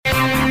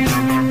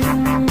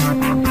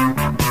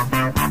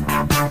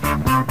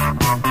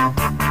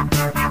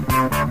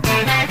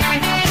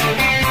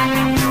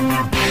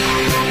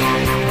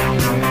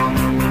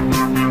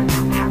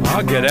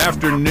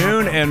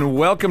afternoon, and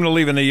welcome to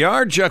Leaving the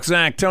Yard. Chuck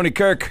Zach, Tony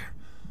Kirk,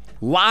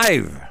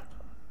 live,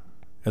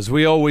 as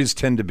we always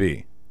tend to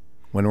be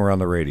when we're on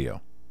the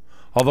radio.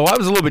 Although I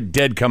was a little bit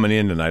dead coming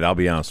in tonight, I'll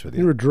be honest with you.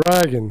 You were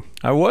dragging.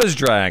 I was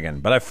dragging,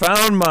 but I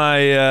found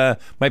my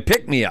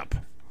pick-me-up.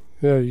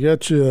 Yeah, you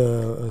got you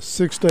a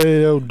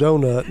 6-day-old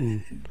donut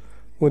and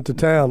went to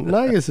town. No,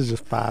 I guess it's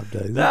just 5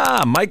 days.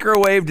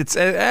 Microwaved. It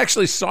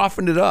actually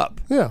softened it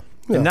up. Yeah.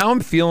 And now I'm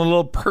feeling a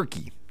little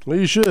perky. Well,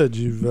 you should.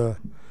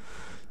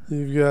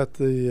 You've got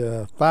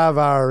the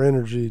 5-hour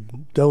energy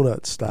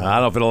donut style. I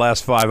don't know if it'll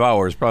last 5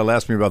 hours. Probably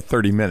last me about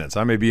 30 minutes.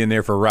 I may be in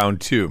there for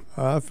round 2.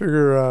 I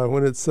figure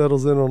when it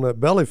settles in on that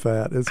belly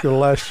fat, it's going to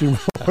last you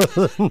more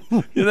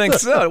than... You think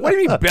so? What do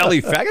you mean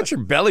belly fat? I got your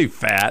belly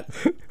fat.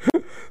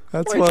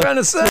 That's what are you trying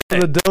to say?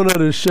 The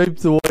donut is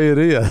shaped the way it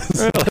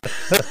is.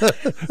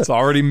 It's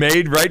already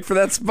made right for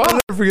that spot. I'll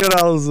never forget,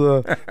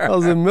 I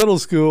was in middle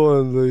school,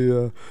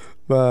 and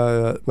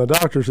my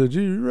doctor said,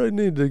 you really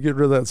need to get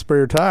rid of that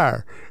spare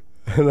tire.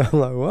 And I'm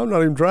like, well, I'm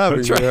not even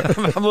driving yet.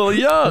 I'm a little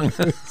young.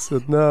 He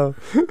said, no,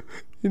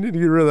 you need to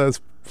get rid of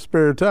that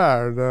spare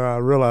tire. And I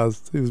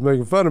realized he was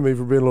making fun of me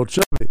for being a little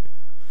chubby.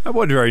 That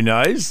wasn't very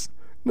nice.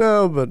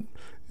 No, but,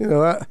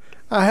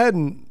 I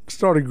hadn't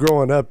started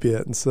growing up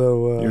yet, and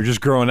so... you were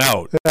just growing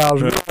out. Yeah, I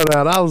was growing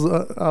out. I was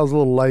a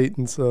little late,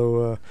 and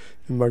so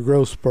in my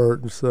growth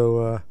spurt, and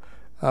so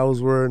I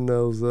was wearing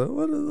those...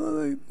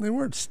 they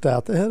weren't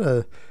stout. They had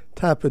a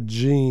type of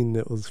jean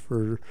that was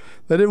for...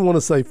 They didn't want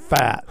to say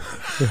fat.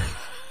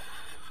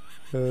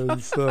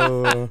 And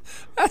so...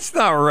 That's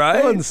not right.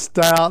 It wasn't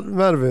stout. It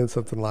might have been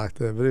something like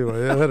that. But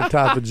anyway, it had a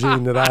type of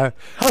jean that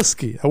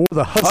Husky. I wore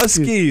the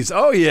Huskies.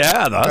 Oh,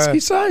 yeah. The Husky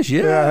size.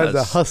 Yes. Yeah, I had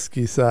the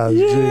Husky size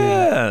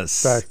jean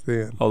back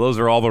then. Oh, those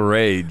are all the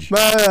rage.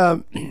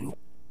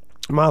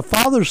 My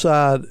father's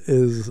side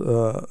is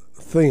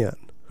thin.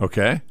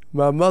 Okay.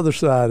 My mother's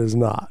side is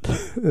not.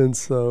 And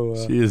so...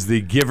 she is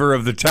the giver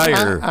of the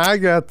tire. I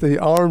got the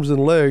arms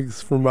and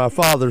legs from my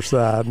father's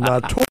side. My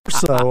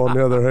torso, on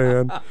the other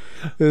hand,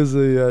 is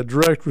the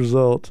direct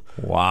result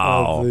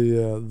of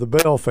the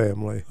Bell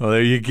family. Well,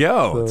 there you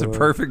go. So, it's a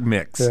perfect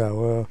mix. Yeah,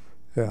 well,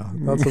 yeah.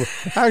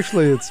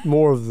 Actually, it's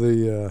more of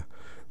the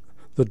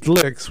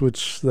Dlicks,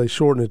 which they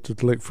shorten it to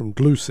Dlick from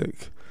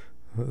Glusik,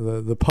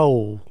 the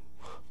Pole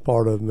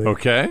part of me.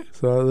 Okay.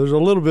 So there's a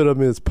little bit of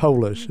me that's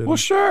Polish. And well,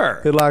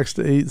 sure. it likes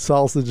to eat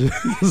sausages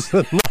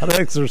and not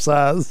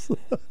exercise.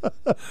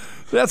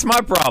 That's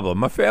my problem.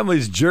 My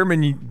family's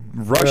German,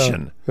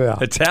 Russian,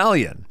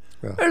 Italian.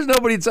 Yeah. There's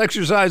nobody that's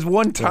exercised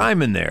one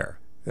time in there.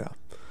 Yeah.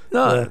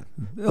 None.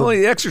 The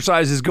only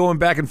exercise is going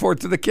back and forth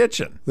to the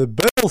kitchen. The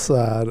Bell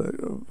side,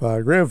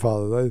 my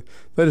grandfather,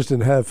 they just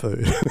didn't have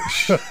food.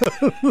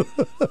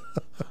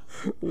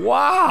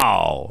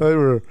 Wow.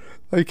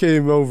 They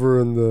came over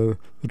in the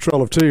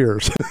Trail of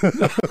Tears.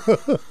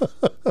 The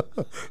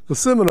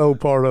Seminole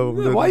part of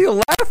them. Why are you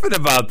laughing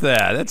about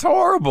that? That's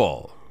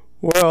horrible.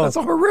 Well, that's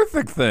a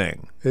horrific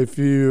thing. If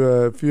you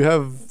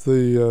have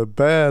the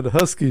bad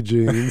Husky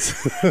genes,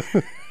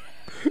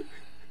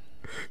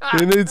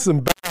 you need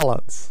some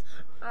balance.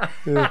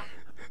 Yeah.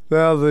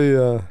 Now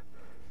the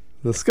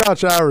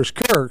Scotch Irish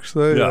Kirks,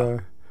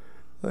 their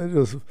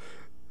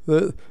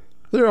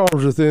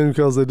arms are thin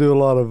because they do a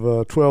lot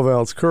of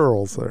 12-ounce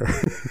curls there.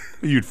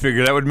 You'd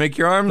figure that would make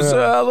your arms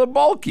a little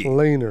bulky.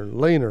 Leaner. I'm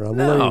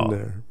lean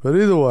there. But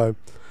either way,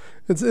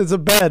 it's a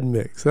bad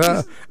mix.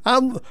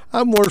 I'm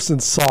worse than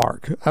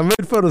Sark. I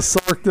made fun of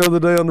Sark the other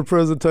day on the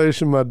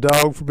presentation, my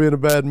dog, for being a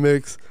bad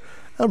mix.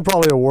 I'm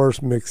probably a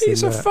worse mix He's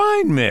than a that.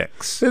 fine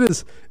mix. It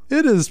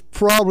is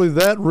probably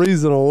that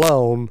reason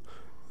alone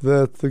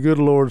that the good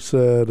Lord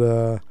said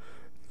the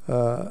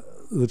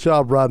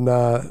child bride and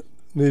I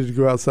needed to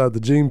go outside the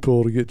gene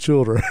pool to get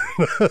children.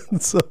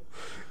 So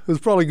it was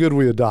probably good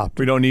we adopted.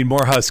 We don't need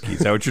more Huskies. Is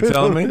that what you're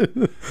telling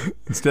me?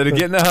 Instead of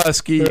getting a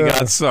Husky, you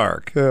got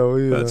Sark. Yeah,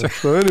 that's right.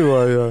 So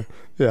anyway,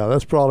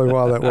 that's probably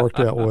why that worked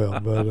out well.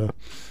 But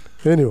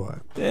anyway.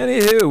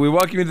 Anywho, we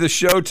welcome you to the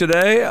show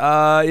today.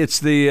 It's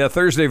the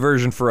Thursday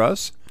version for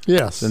us.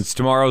 Yes. Since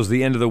tomorrow's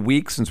the end of the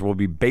week, since we'll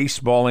be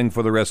baseballing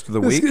for the rest of the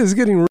week. It's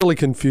getting really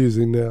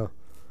confusing now.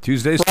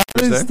 Tuesday's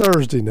Friday's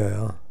Thursday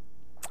now.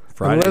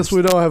 Unless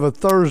we don't have a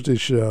Thursday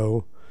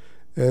show,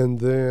 and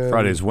then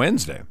Friday's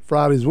Wednesday.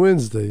 Friday's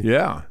Wednesday.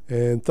 Yeah.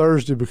 And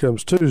Thursday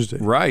becomes Tuesday.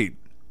 Right.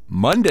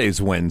 Monday's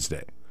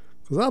Wednesday.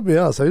 Because I'll be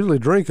honest, I usually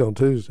drink on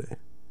Tuesday.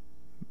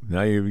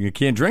 Now you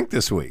can't drink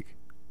this week.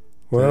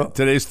 Well,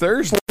 today's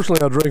Thursday.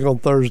 Fortunately, I drink on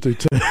Thursday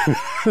too.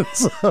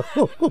 So,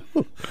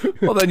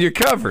 well, then you're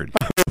covered.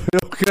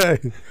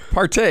 Okay.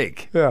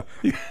 Partake. Yeah.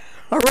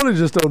 I really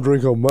just don't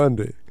drink on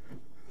Monday.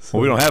 So,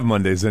 well, we don't have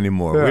Mondays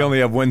anymore. Yeah. We only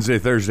have Wednesday,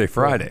 Thursday,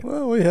 Friday.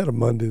 Well, we had a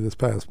Monday this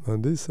past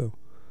Monday, so.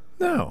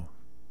 No.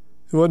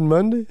 It wasn't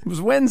Monday? It was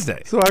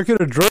Wednesday. So I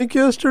could have drank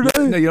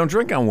yesterday? No, you don't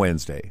drink on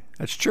Wednesday.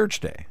 That's church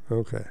day.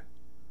 Okay.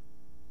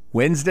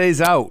 Wednesday's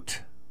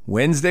out.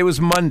 Wednesday was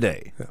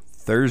Monday. Yeah.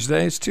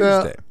 Thursday's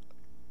Tuesday.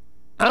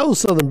 I was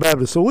Southern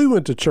Baptist, so we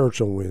went to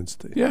church on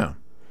Wednesday. Yeah.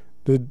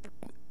 Did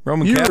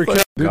Roman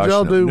Catholic? Did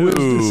y'all do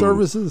Wednesday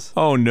services?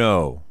 Oh,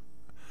 no.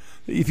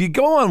 if you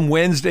go on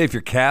Wednesday, if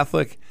you're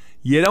Catholic,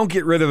 you don't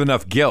get rid of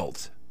enough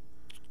guilt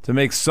to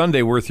make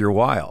Sunday worth your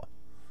while.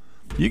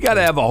 You got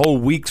to have a whole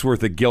week's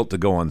worth of guilt to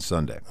go on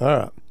Sunday. All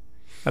right.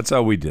 That's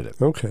how we did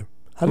it. Okay.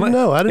 I didn't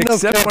know.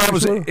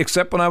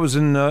 Except when I was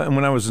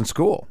in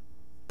school.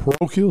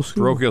 Parochial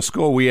school. Parochial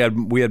school. We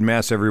had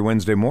mass every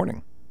Wednesday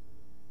morning.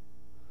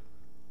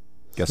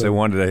 Guess they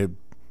wanted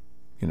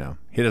to,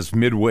 hit us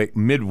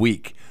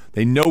midweek.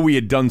 They know we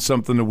had done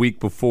something the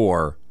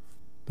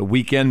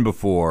weekend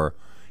before.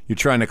 You're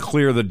trying to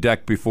clear the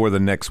deck before the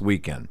next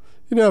weekend.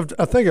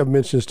 I think I've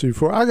mentioned this to you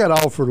before. I got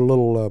offered a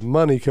little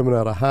money coming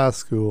out of high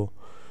school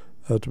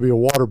to be a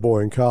water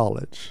boy in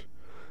college.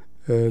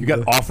 And, you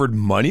got offered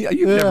money?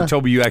 You never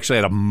told me you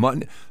actually had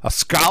a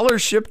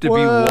scholarship to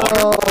be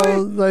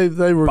water boy?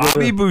 They were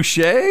Bobby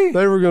Boucher?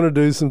 They were going to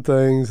do some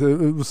things.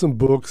 It was some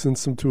books and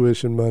some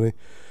tuition money.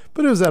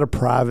 But it was at a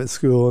private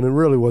school, and it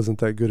really wasn't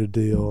that good a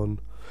deal.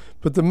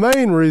 But the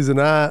main reason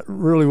I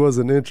really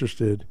wasn't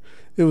interested,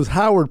 it was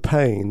Howard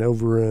Payne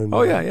over in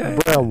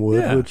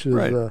Brownwood, which is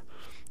a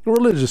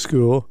religious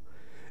school.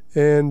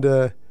 And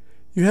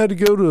you had to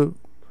go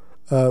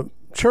to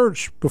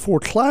church before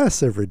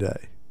class every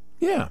day.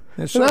 Yeah.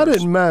 And I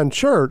didn't mind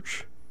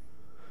church,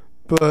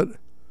 but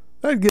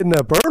I'd getting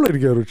up early to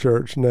go to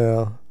church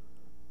now.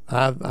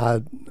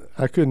 I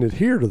couldn't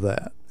adhere to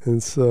that.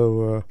 And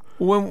so...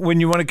 when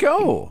you want to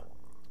go?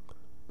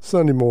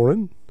 Sunday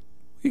morning.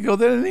 You go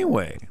there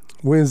anyway.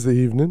 Wednesday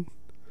evening.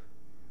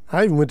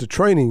 I even went to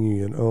training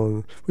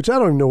union which I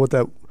don't even know what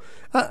that...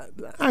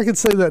 I could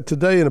say that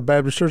today in a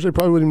Baptist church. They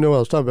probably wouldn't even know what I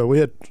was talking about. We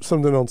had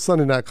something on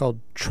Sunday night called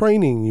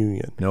training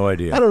union. No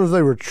idea. I don't know if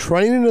they were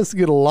training us to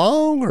get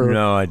along or...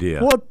 No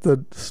idea. What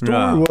the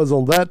story was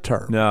on that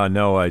term.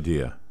 No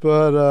idea.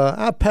 But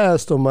I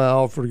passed on my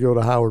offer to go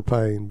to Howard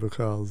Payne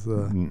because...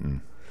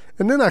 and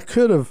then I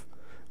could have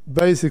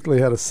basically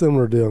had a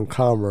similar deal in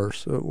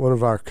commerce. One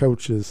of our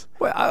coaches...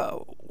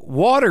 Well,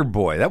 water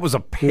boy, that was a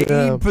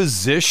paid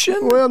position?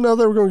 Well, no,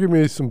 they were going to give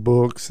me some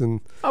books.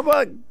 And how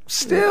about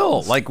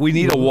still? Like, we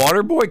need a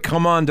water boy?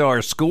 Come on to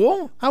our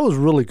school? I was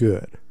really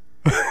good.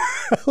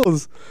 I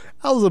was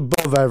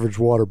above average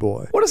water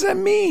boy. What does that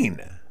mean?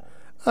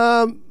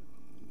 By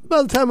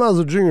the time I was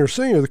a junior or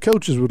senior, the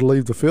coaches would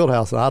leave the field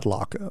house and I'd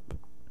lock up.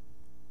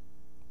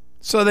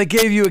 So they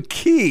gave you a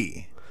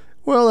key?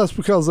 Well, that's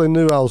because they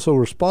knew I was so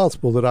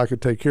responsible that I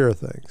could take care of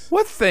things.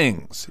 What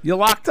things? You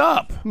locked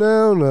up?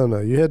 No.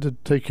 You had to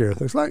take care of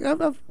things. Like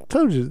I've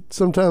told you,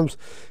 sometimes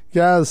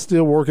guys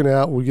still working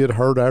out would get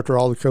hurt after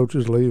all the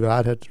coaches leave.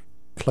 I'd have to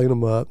clean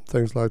them up,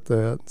 things like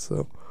that.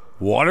 So,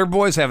 water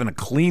boys having to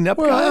clean up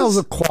guys? Well, I was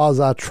a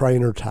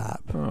quasi-trainer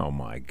type. Oh,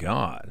 my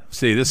God.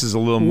 See, this is a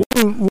little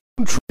more...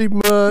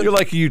 treatment. You're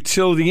like a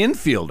utility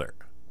infielder.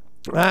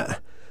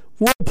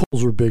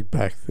 Whirlpools were big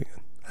back then.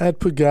 I had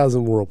to put guys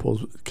in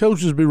whirlpools.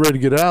 Coaches would be ready to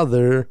get out of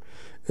there,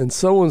 and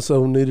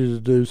so-and-so needed to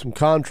do some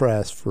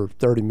contrast for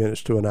 30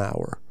 minutes to an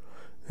hour.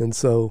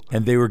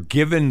 And they were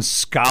given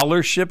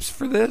scholarships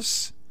for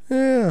this?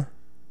 Yeah.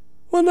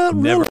 Well, not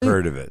really. Never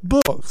heard of it.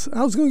 Books.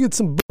 I was going to get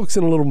some books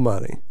and a little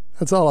money.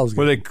 That's all I was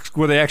getting.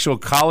 Were they actual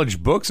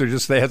college books, or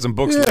just they had some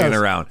books laying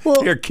around?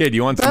 Well, here, kid,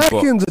 you want some books?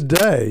 Back in the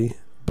day,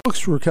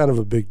 books were kind of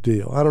a big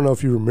deal. I don't know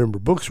if you remember.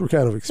 Books were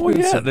kind of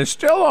expensive. Well, yeah, they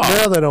still are.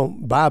 Now they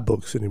don't buy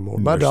books anymore.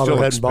 My daughter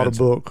hadn't bought a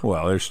book.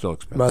 Well, they're still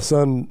expensive. My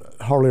son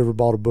hardly ever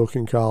bought a book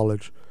in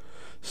college.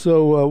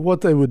 So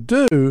what they would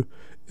do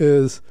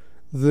is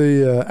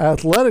the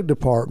athletic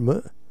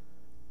department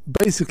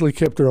basically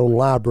kept their own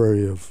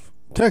library of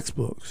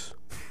textbooks.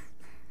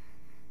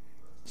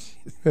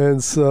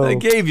 And so... They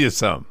gave you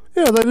some.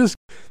 Yeah,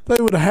 they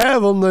would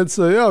have them. They'd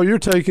say, "Oh, you're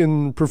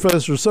taking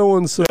Professor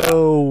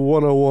So-and-so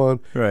 101.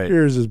 Right.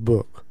 Here's his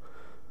book."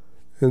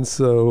 And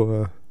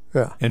so,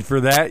 yeah. And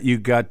for that, you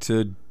got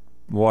to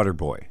water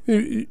boy.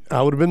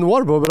 I would have been the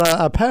water boy, but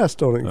I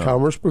passed on it in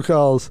commerce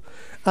because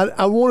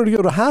I wanted to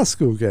go to high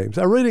school games.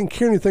 I really didn't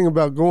care anything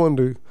about going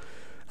to...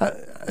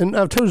 and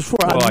I've told you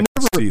before, I can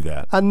see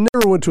that. I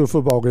never went to a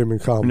football game in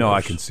commerce. No,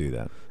 I can see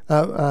that.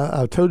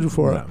 I've told you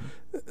before. No.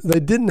 They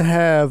didn't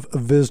have a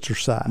visitor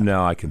side.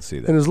 No, I can see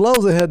that. And as long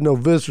as they had no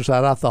visitor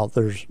side, I thought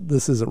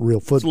this isn't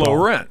real football. It's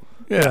low rent.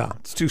 Yeah,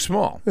 it's too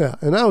small. Yeah,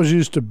 and I was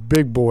used to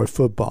big boy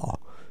football.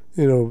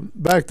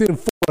 Back then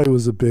 4A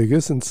was the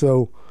biggest, and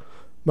so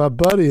my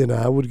buddy and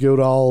I would go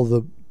to all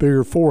the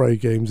bigger 4A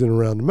games in and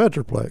around the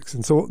Metroplex.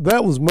 And so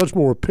that was much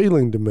more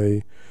appealing to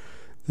me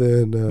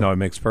than... no, it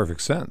makes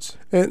perfect sense.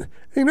 And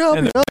I'll be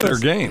honest, better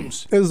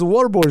games. As the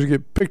water boys, you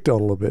get picked on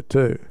a little bit,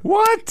 too.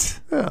 What?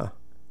 Yeah.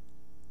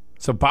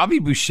 So Bobby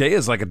Boucher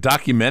is like a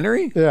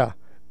documentary? Yeah.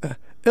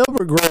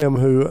 Elbert Graham,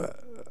 who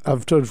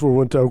I've told you before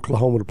went to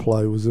Oklahoma to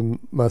play, was in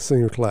my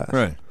senior class.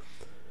 Right.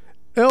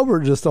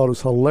 Elbert just thought it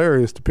was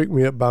hilarious to pick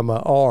me up by my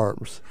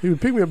arms. He would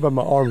pick me up by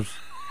my arms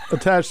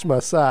attached to my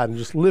side and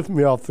just lift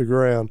me off the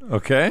ground.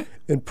 Okay.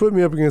 And put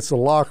me up against the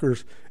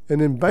lockers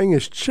and then bang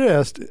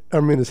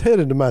his head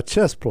into my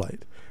chest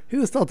plate. He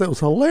just thought that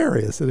was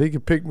hilarious that he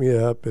could pick me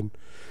up and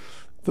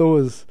throw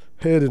his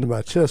head into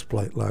my chest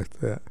plate like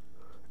that.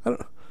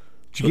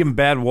 Did you give him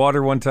bad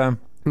water one time?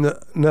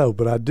 No,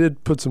 but I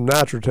did put some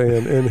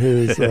Nitrotan in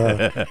his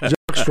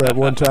jock strap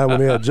one time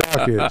when he had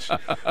jock itch.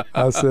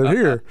 I said,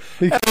 here.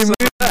 He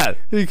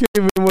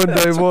came in one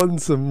day wanting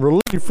some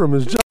relief from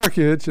his jock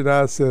itch, and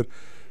I said,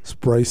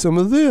 spray some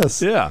of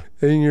this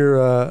in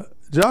your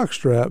jock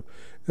strap.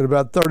 And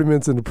about 30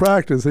 minutes into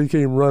practice, he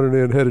came running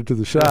in, headed to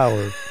the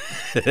shower.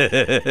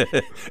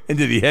 And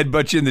did he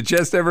headbutt you in the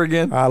chest ever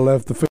again? I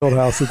left the field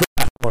house at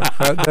that point.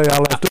 That day I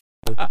left.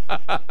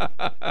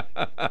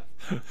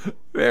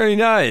 Very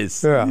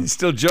nice. Yeah. You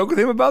still joke with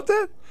him about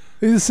that?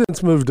 He's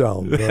since moved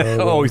on.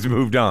 He's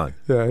moved on.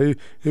 Yeah,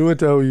 he went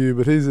to OU,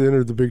 but he's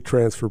entered the big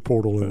transfer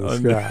portal in the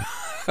sky.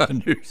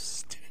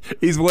 Understood.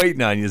 He's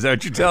waiting on you. Is that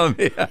what you're telling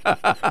me?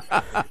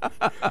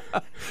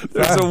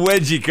 There's a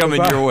wedgie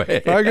coming your way.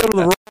 If I go to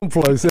the wrong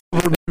place, they're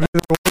waiting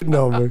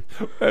on me.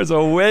 There's a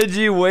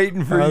wedgie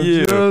waiting for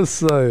you. I'm just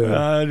saying.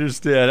 I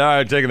understand. All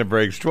right, taking a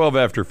break. It's 12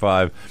 after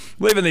 5.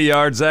 Leaving the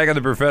yard. Zach and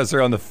the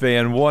Professor on the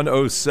Fan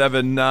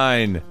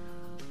 107.9.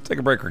 Take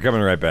a break. We're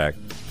coming right back.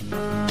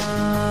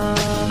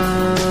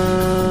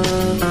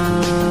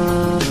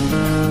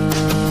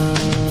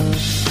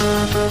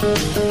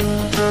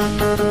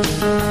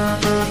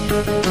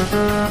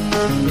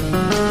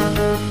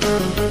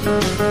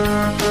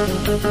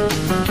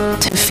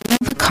 To feel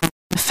the calm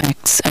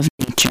effects of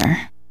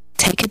nature,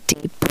 take a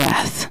deep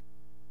breath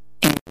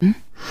in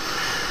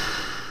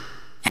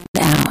and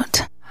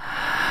out.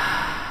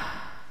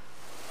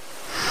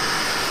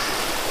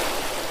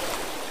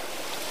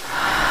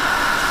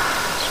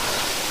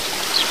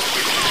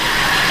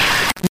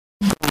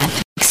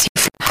 Breath makes you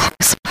feel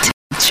closer to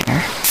nature,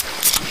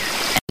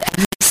 and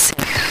every sip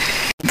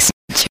makes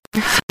nature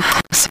feel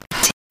closer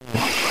to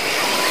you.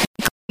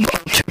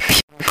 Ultra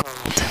pure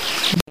gold,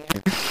 beer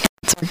and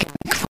its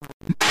organic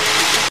form.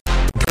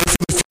 Prepare for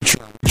the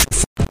future and reach your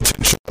full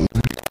potential at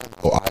Liberty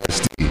Iowa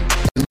ISD. At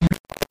Liberty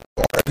Iowa,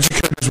 our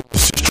educators will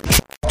assist your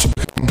child to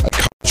become a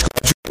college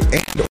graduate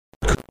and a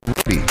career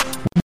ready. We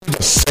believe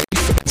a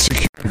safe and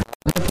secure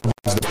environment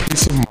provides the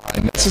peace of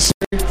mind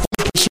necessary for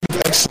the pursuit of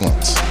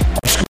excellence.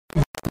 Our school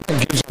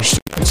environment gives our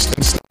students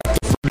and staff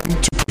the freedom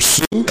to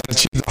pursue and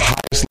achieve the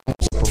highest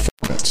levels of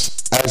performance.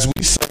 As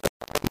we say at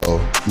Iowa,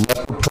 let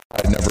the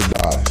pride never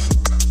die.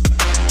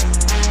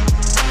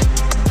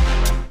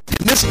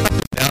 In this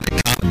up-and-down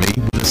economy,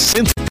 with a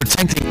sense of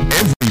protecting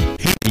every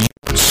penny,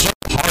 it's so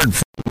hard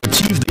for you to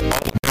achieve the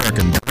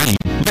all-American dream.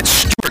 Let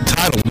Stewart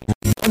Title,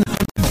 with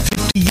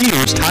 150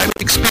 years title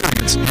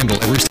experience, handle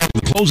every step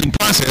of the closing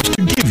process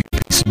to give you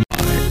peace of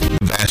mind.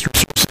 Vast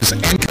resources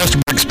and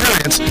customer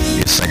experience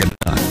is second to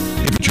none.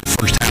 If it's your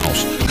first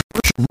house,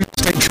 commercial real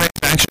estate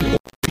transaction, or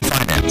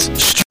refinance,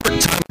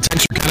 Stewart Title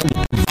Texarkana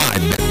will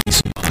provide that peace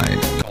of mind.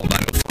 Call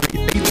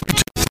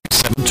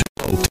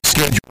 903-832-3720 to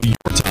schedule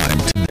your time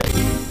today.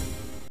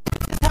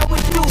 How we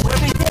do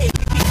every day,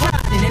 we be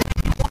grinding, and if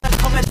you wanna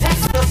come and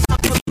text us,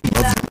 If you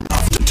love them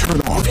enough to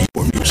turn off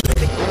your music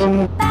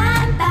and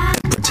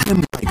pretend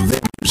like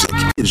their music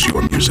is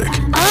your music,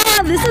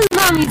 This is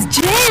Mommy's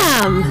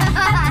jam.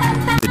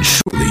 then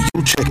surely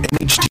you'll check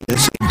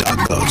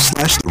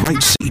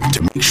NHTSA.gov/the-right-seat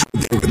to make sure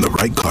they're in the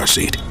right car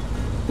seat.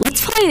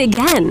 Let's play it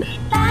again.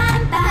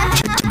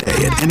 Check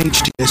today at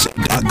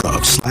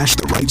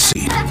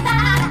NHTSA.gov/the-right-seat.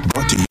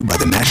 Brought to you by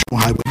the National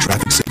Highway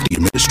Traffic Safety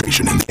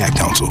Administration and the Ad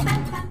Council.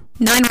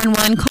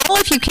 911, call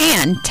if you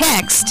can,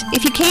 text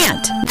if you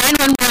can't.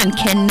 911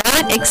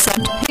 cannot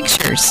accept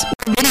pictures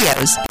or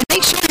videos. And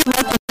make sure you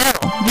let them know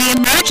the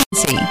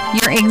emergency,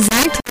 your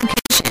exact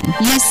location.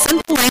 Use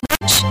simple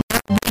language, no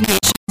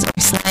abbreviations or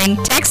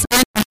slang. Text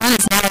 911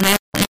 is now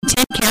available in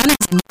 10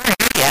 counties in your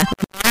area: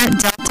 Lamar,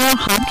 Delta,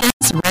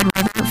 Hopkins, Red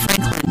River,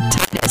 Franklin,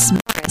 Titus,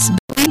 Morris,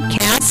 Bowie,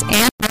 Cass,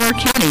 and Moore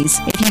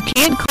counties. If you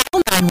can't call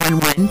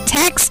 911,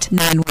 text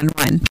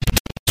 911.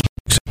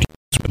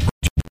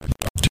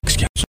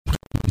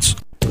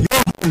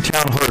 Your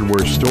hometown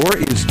hardware store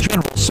is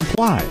General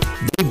Supply.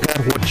 They've got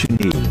what you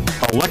need: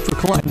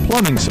 electrical and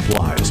plumbing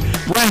supplies,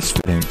 brass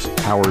fittings,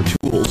 power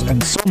tools,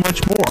 and so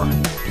much more.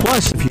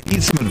 Plus, if you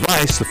need some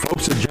advice, the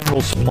folks at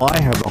General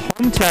Supply have the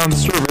hometown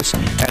service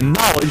and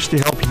knowledge to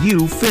help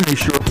you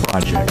finish your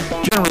project.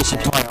 General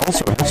Supply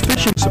also has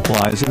fishing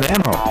supplies and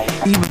ammo,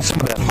 even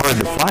some of that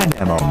hard-to-find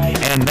ammo.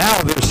 And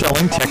now they're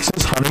selling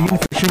Texas hunting and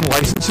fishing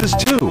licenses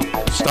too.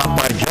 Stop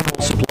by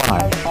General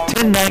Supply,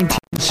 1019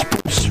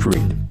 Spruce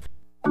Street.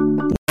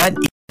 What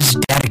is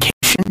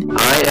dedication?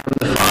 I am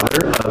the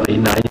father of a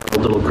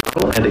 9-year-old little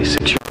girl and a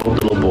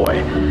 6-year-old little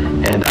boy,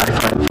 and I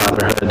find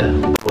fatherhood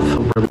both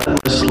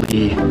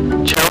relentlessly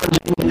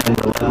challenging and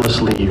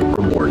relentlessly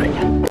rewarding.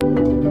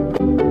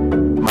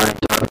 My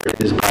daughter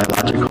is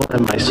biological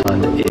and my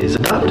son is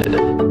adopted.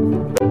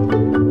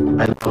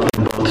 I love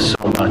them both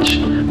so much,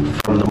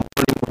 from the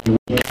morning when you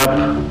wake up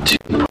to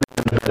putting them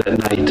to bed at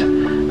night,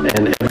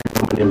 and every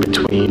moment in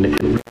between.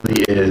 It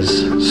really is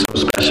so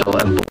special,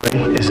 and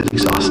boy, is it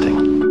exhausting.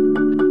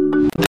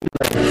 One thing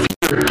that I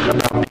fear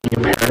about being a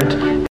parent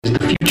is the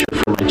future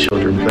for my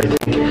children. But I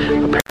think a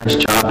parent's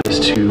job is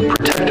to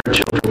protect our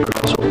children, but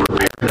also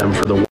prepare them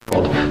for the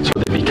world so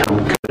they become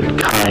good,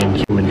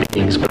 kind human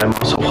beings. But I'm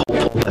also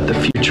hopeful that the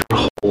future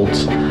holds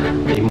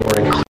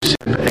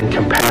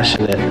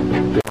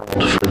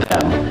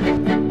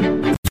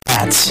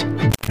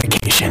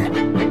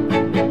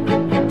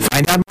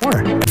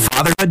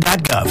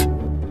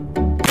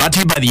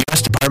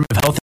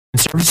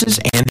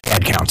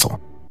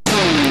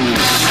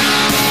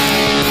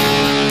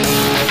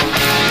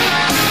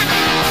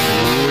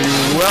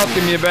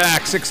Welcome you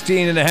back.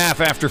 16 and a half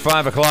after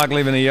 5 o'clock,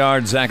 leaving the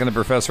yard. Zach and the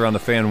Professor on the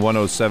Fan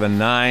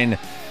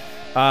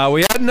 107.9.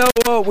 We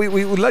had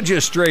we led you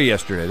astray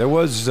yesterday. There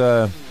was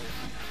no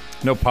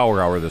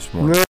power hour this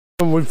morning.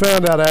 No, we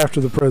found out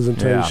after the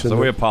presentation. Yeah, so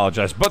we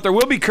apologize. But there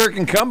will be Kirk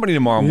and company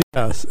tomorrow morning.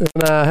 Yes,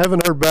 and I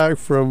haven't heard back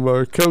from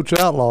Coach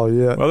Outlaw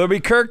yet. Well, there'll be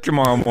Kirk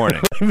tomorrow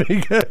morning.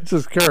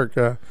 Just Kirk.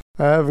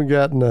 I haven't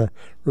gotten a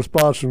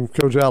response from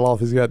Coach Outlaw if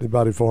he's got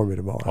anybody for me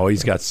tomorrow. Oh,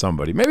 he's got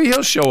somebody. Maybe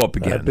he'll show up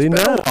again. That'd be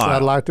nice.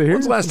 I'd like to hear.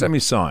 When's the last time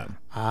you saw him?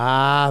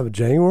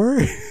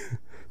 January.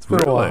 It's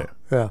been a while.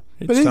 Yeah,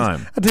 it's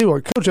time. I tell you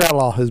what, Coach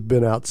Outlaw has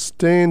been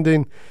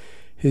outstanding.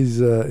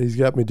 He's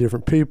got me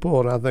different people,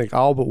 and I think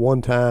all but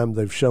one time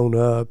they've shown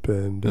up.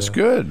 And that's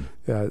good.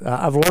 Yeah,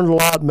 I've learned a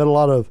lot, met a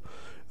lot of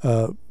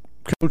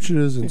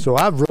coaches, and so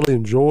I've really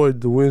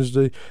enjoyed the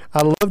Wednesday.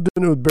 I loved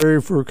doing it with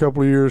Barry for a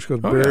couple of years because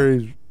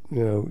Barry's.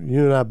 You know,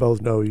 you and I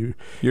both know you're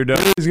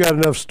done. He's got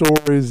enough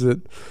stories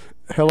that,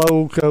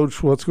 hello,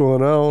 Coach, what's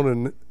going on?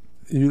 And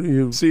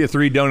you see you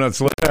 3 donuts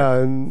later. Yeah,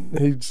 and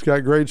he's got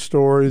great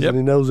stories, and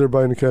he knows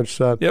everybody in the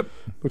countryside. Yep.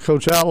 But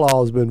Coach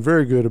Outlaw has been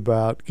very good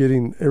about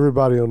getting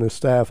everybody on his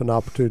staff an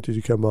opportunity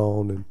to come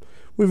on, and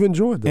we've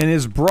enjoyed that. And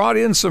has brought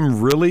in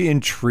some really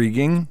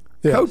intriguing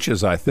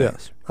coaches, I think.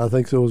 Yes, I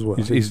think so as well.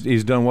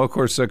 He's done well. Of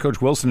course,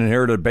 Coach Wilson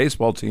inherited a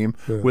baseball team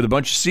with a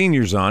bunch of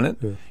seniors on it,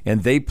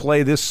 and they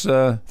play this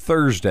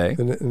Thursday.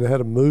 And they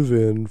had a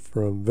move-in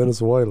from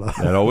Venezuela.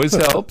 That always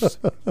helps.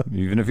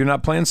 Even if you're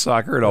not playing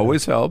soccer, it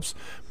always helps.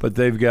 But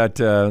they've got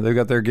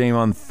their game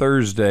on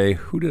Thursday.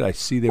 Who did I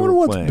see they were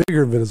playing? What's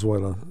bigger in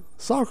Venezuela,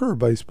 soccer or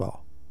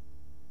baseball?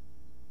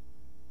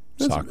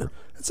 Soccer.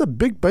 It's a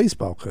big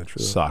baseball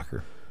country. Though.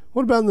 Soccer.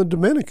 What about in the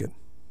Dominican?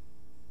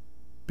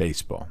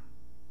 Baseball.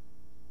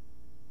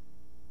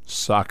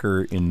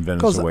 Soccer in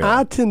Venezuela. Because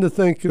I tend to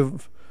think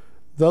of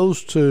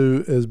those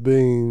two as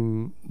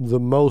being the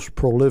most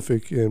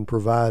prolific in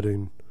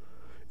providing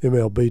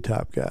MLB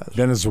type guys.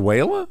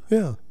 Venezuela?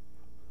 Yeah.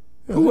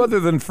 Who other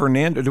than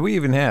Fernando do we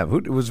even have? Who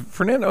was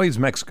Fernando? Oh, he's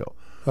Mexico.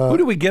 Who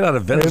do we get out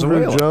of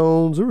Venezuela? Andrew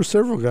Jones. There were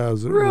several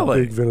guys that were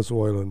big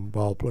Venezuelan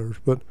ball players.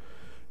 But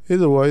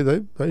either way,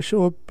 they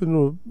show up in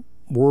the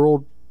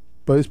World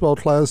Baseball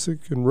Classic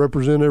and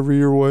represent every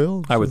year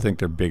well. I would think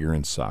they're bigger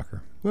in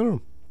soccer. I don't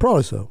know.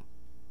 Probably so.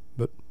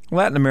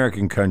 Latin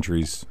American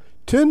countries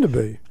tend to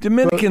be.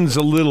 Dominican's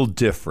a little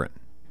different.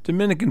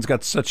 Dominican's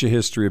got such a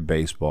history of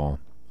baseball.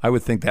 I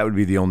would think that would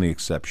be the only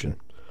exception.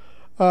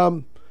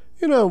 You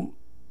know,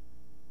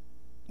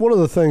 one of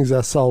the things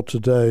I saw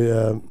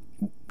today,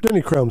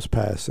 Denny Crum's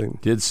passing.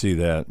 Did see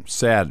that.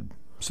 Sad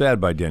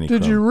by Denny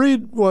Did Crum. you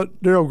read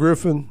what Darrell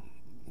Griffin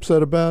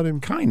said about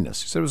him?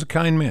 Kindness. He said he was a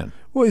kind man.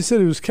 Well, he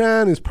said he was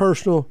kind, he's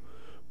personal,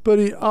 but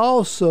he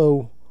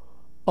also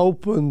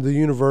opened the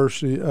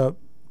university up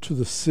to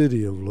the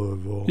city of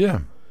Louisville.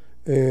 Yeah.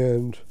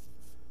 And,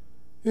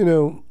 you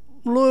know,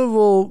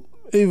 Louisville,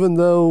 even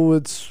though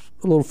it's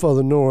a little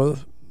further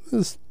north,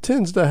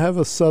 tends to have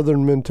a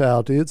southern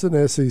mentality. It's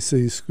an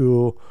SEC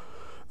school.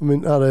 I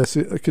mean, not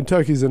SEC.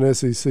 Kentucky's an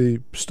SEC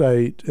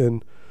state.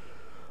 And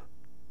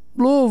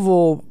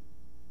Louisville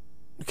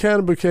kind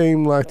of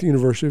became like the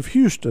University of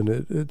Houston.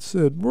 It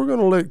said, we're going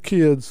to let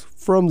kids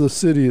from the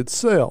city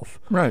itself.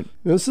 Right.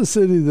 And it's the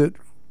city that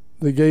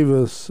they gave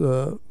us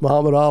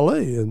Muhammad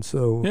Ali, and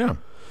so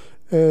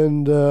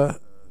and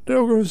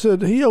Darrell Griffin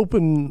said he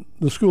opened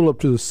the school up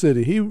to the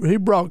city. He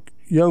brought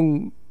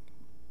young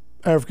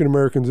African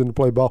Americans in to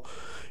play ball.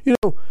 You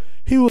know,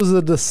 he was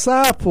a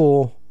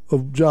disciple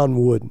of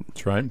John Wooden.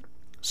 That's right.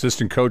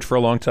 Assistant coach for a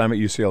long time at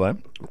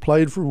UCLA.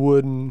 Played for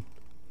Wooden,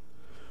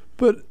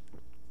 but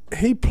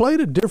he played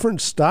a different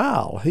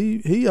style.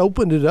 He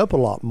opened it up a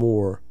lot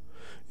more.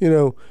 You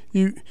know,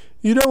 you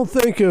don't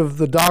think of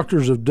the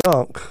Doctors of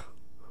Dunk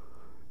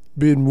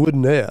being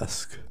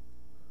Wooden-esque.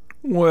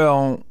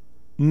 Well,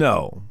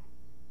 no.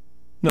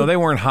 No, they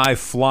weren't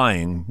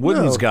high-flying.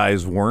 Wooden's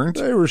guys weren't.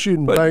 They were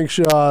shooting bank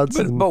shots.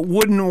 But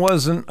Wooden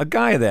wasn't a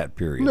guy that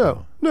period.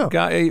 No.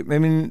 I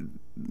mean,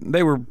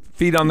 they were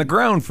feet on the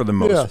ground for the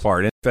most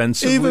part.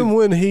 Offensively. Even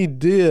when he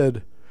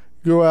did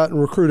go out and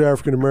recruit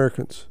African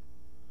Americans,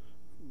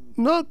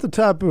 not the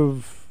type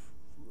of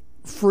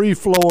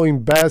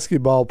free-flowing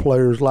basketball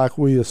players like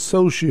we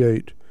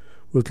associate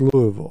with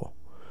Louisville.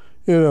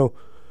 You know,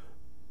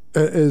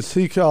 as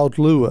he called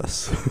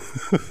Lewis.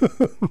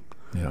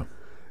 Yeah.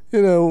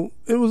 You know,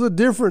 it was a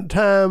different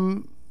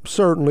time,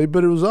 certainly,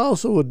 but it was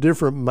also a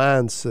different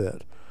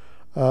mindset.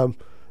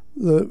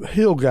 The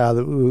Hill guy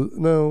that was,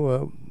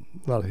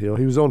 not Hill,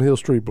 he was on Hill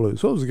Street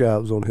Blues. What was the guy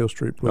that was on Hill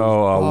Street Blues?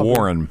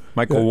 Warren.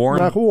 Michael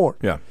Warren? Michael Warren.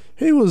 Yeah.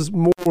 He was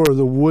more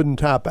the Wooden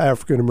type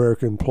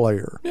African-American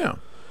player. Yeah.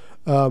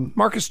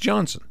 Marcus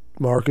Johnson.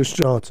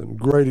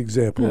 Great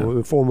example,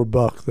 the former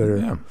Buck there.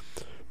 Yeah.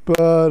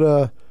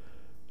 But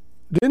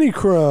Denny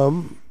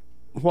Crum,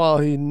 while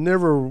he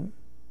never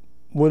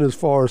went as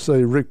far as,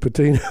 say, Rick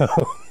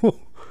Pitino,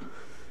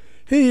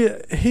 he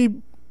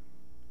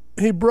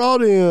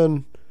brought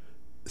in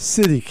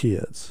city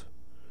kids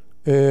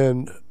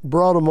and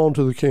brought them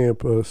onto the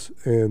campus,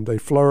 and they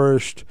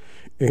flourished,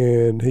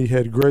 and he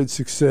had great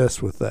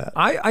success with that.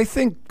 I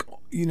think,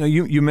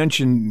 you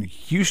mentioned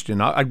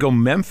Houston. I'd go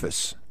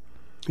Memphis.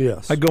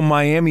 Yes. I'd go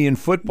Miami in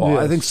football.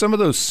 Yes. I think some of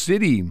those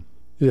city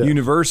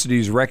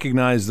universities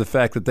recognize the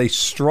fact that they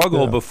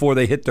struggle before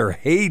they hit their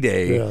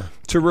heyday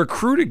to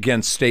recruit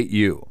against State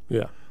U.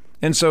 Yeah.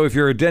 And so if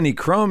you're a Denny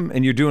Crum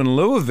and you're doing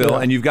Louisville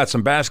and you've got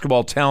some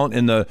basketball talent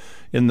in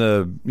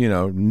the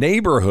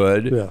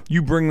neighborhood,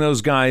 you bring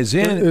those guys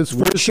in. It's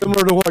very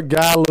similar to what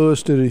Guy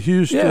Lewis did at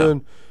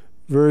Houston,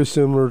 very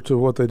similar to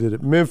what they did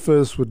at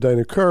Memphis with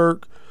Dana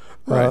Kirk,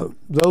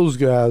 those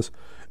guys.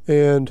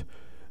 And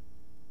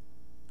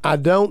I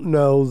don't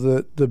know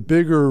that the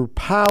bigger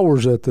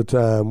powers at the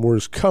time were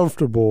as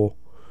comfortable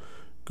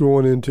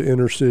going into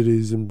inner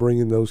cities and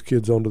bringing those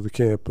kids onto the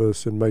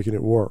campus and making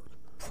it work.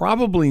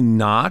 Probably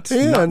not.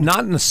 And,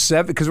 not in the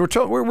 70s, because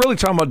we're really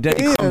talking about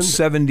Denny Crum's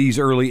 70s,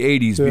 early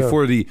 80s,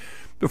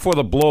 before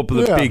the blow up of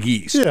the Big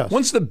East. Yes.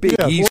 Once the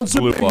Big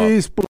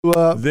East blew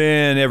up,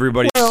 then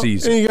everybody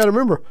sees it. And you got to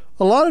remember,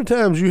 a lot of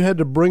times you had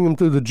to bring them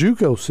through the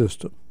JUCO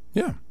system.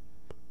 Yeah.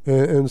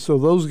 And so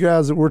those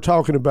guys that we're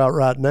talking about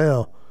right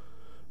now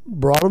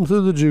brought them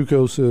through the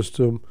JUCO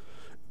system,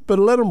 but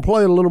let them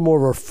play a little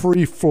more of a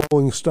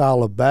free-flowing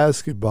style of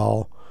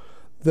basketball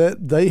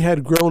that they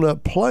had grown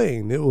up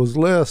playing. It was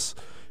less,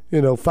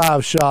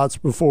 5 shots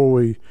before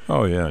we.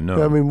 Oh yeah,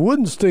 no. I mean,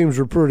 Wooden's teams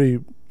were pretty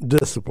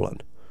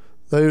disciplined.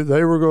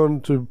 They were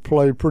going to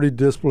play pretty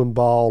disciplined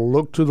ball,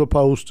 look to the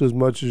post as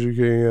much as you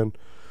can.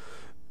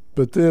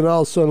 But then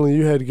all of a sudden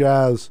you had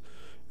guys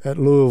at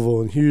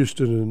Louisville and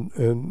Houston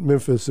and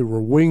Memphis that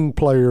were wing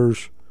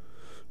players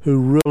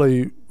who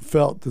really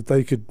felt that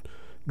they could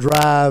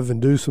drive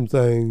and do some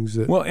things.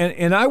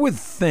 And I would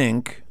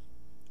think.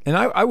 And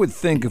I would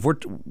think if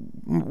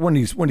when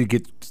he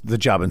gets the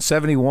job in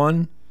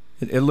 71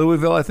 at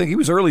Louisville, I think he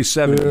was early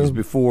 70s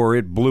before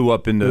it blew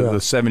up into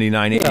the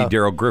 79, 80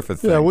 Darryl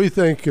Griffith thing. Yeah, we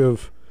think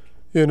of,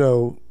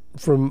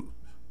 from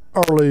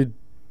early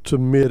to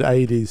mid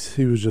 80s,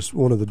 he was just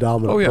one of the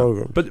dominant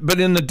programs. But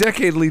in the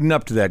decade leading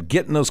up to that,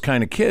 getting those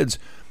kind of kids,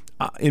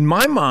 in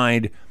my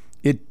mind,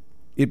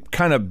 it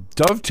kind of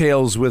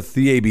dovetails with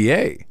the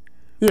ABA.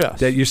 Yes.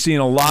 That you're seeing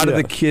a lot of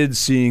the kids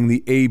seeing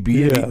the ABA.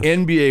 Yes. The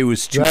NBA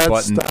was too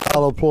buttoned. That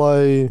style of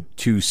play.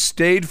 Too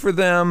staid for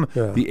them.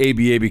 Yeah. The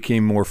ABA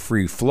became more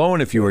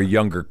free-flowing. If you were a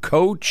younger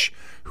coach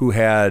who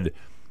had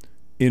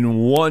on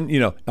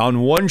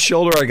one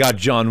shoulder I got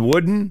John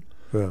Wooden,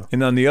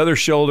 and on the other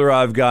shoulder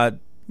I've got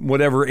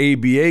whatever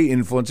ABA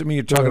influence. I mean,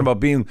 you're talking about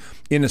being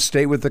in a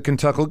state with the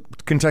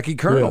Kentucky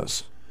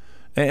Colonels.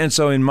 Yes. And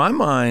so in my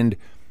mind,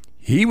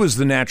 he was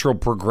the natural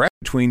progression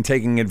between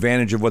taking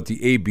advantage of what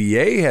the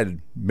ABA had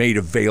made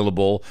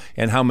available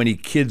and how many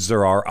kids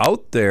there are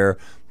out there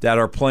that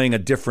are playing a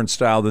different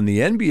style than the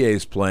NBA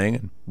is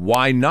playing.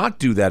 Why not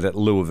do that at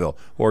Louisville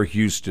or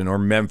Houston or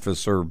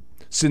Memphis or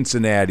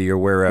Cincinnati or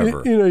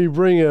wherever? You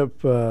bring up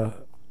the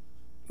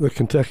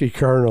Kentucky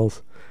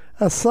Colonels.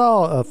 I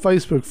saw a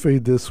Facebook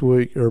feed this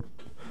week, or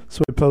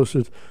somebody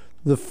posted,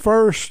 the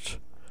first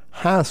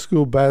high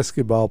school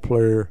basketball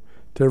player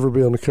to ever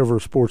be on the cover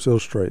of Sports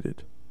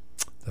Illustrated.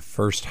 The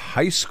first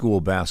high school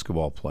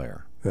basketball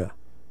player. Yeah.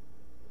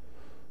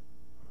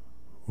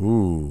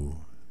 Ooh.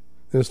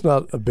 It's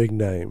not a big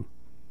name.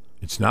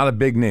 It's not a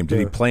big name. Did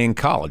he play in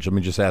college? Let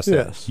me just ask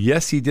that.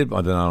 Yes, he did.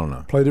 I don't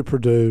know. Played at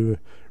Purdue.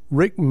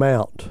 Rick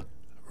Mount.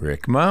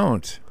 Rick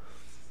Mount.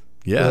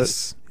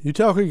 Yes. You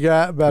talk a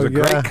guy about a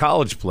great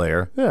college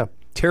player. Yeah.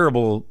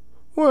 Terrible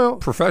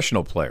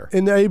professional player.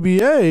 In the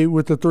ABA,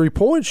 with the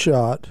three-point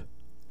shot,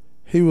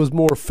 he was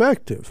more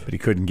effective. But he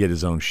couldn't get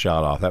his own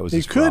shot off. That was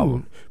his problem. He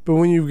couldn't. But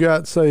when you've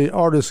got, say,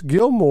 Artis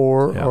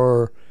Gilmore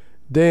or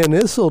Dan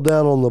Issel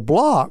down on the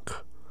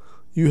block,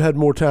 you had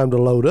more time to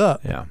load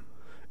up. Yeah.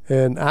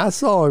 And I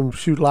saw him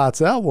shoot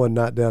lights out one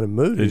night down in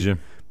Moody. Did you?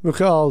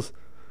 Because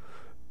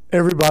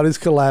everybody's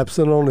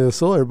collapsing on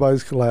Issel,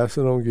 everybody's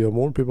collapsing on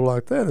Gilmore, and people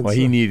like that. And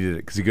he needed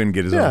it because he couldn't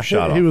get his own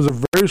shot off. He was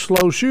a very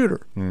slow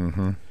shooter.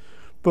 Mm-hmm.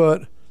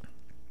 But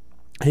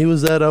he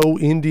was that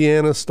old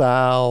Indiana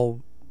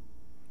style,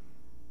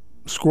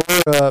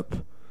 square up,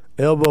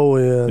 elbow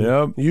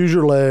in, use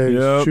your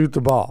legs, shoot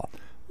the ball.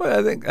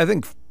 Well, I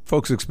think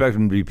folks expect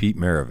him to be Pete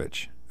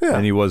Maravich. Yeah.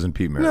 And he wasn't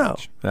Pete Maravich. No.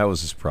 That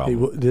was his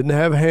problem. He didn't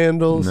have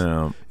handles.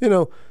 No.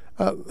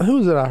 Who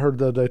was it I heard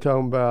the other day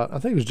talking about? I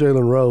think it was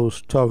Jalen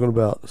Rose talking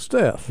about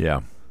Steph.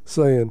 Yeah.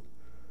 Saying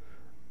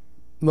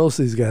most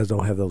of these guys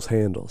don't have those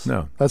handles.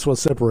 No. That's what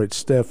separates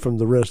Steph from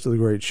the rest of the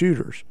great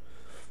shooters.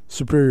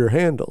 Superior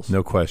handles.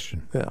 No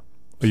question. Yeah.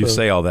 But you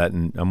say all that,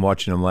 and I'm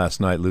watching him last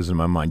night, losing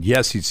my mind.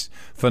 Yes, he's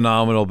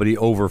phenomenal, but he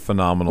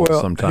over-phenomenal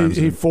sometimes.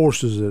 He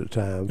forces it at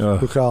times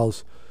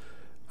because,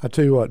 I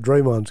tell you what,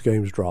 Draymond's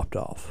game's dropped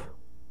off.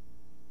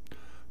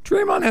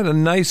 Draymond had a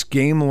nice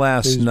game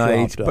last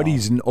night, but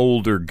he's an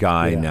older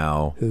guy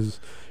now.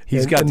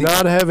 He's got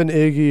not having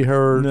Iggy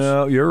hurts.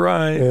 No, you're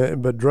right.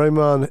 But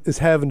Draymond is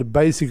having to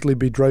basically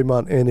be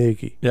Draymond and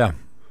Iggy. Yeah.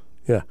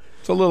 Yeah.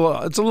 It's a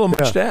little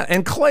much to ask.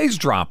 And Clay's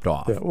dropped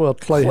off. Yeah, well,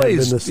 Clay hasn't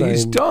been the same.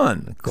 He's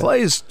done.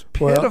 Clay's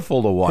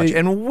pitiful to watch.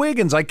 And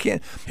Wiggins, I'll be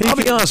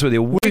honest with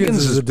you,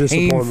 Wiggins is a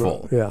disappointment.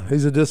 painful. Yeah,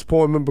 he's a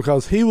disappointment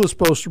because he was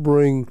supposed to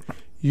bring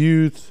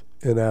youth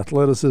and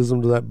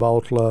athleticism to that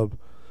ball club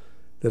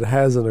that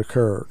hasn't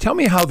occurred. Tell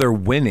me how they're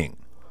winning.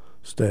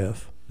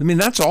 Steph. I mean,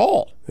 that's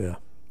all. Yeah.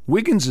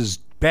 Wiggins is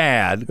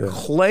bad. Yeah.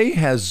 Clay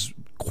has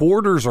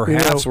quarters or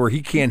halves where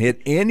he can't hit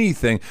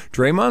anything.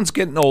 Draymond's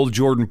getting old.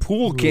 Jordan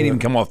Poole can't even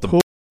come off the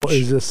bench. Poole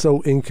is just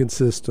so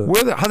inconsistent.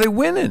 How are they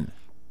winning?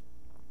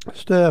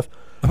 Steph,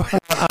 I'll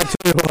tell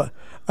you what.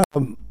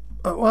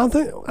 I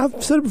think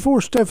I've said it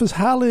before. Steph is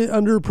highly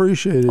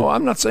underappreciated. Oh,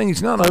 I'm not saying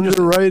he's not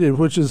underrated,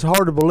 which is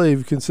hard to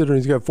believe considering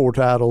he's got 4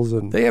 titles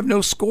and they have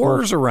no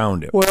scorers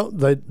around him. Well,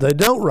 they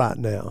don't right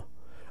now,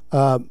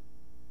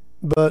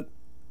 but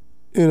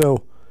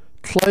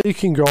Clay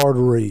can guard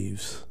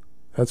Reeves.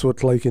 That's what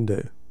Clay can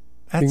do.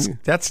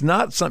 That's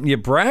not something you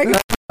brag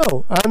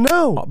about. I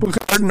know.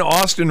 Guarding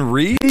Austin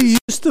Reeves? He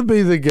used to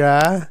be the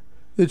guy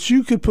that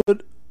you could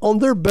put on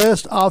their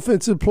best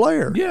offensive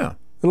player. Yeah.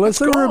 Unless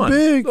they were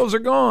big. Those are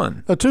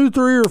gone. A 2,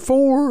 3, or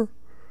 4,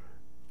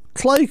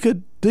 Clay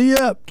could D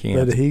up.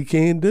 But he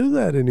can't do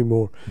that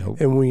anymore. Nope.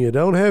 And when you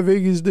don't have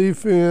Iggy's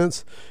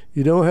defense,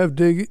 you don't have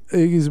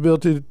Iggy's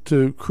ability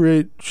to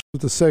create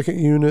the second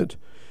unit,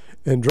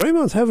 and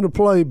Draymond's having to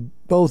play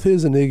both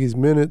his and Iggy's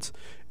minutes,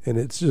 and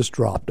it's just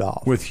dropped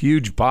off. With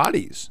huge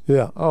bodies.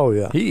 Yeah. Oh,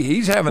 yeah.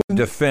 He's having to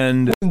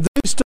defend. When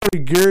they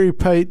started Gary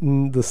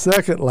Payton the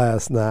second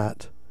last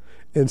night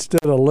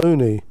instead of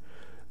Looney,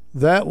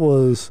 that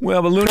was...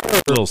 Well, but Looney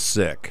was a little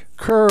sick.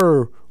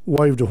 Kerr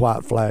waved a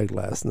white flag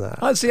last night.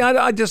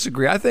 I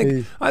disagree. I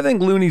think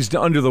Looney's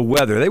under the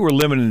weather. They were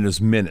limiting his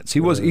minutes.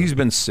 He's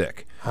been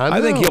sick. I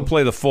think he'll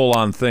play the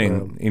full-on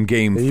thing in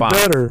Game 5. He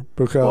better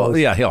because... Well,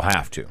 yeah, he'll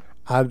have to.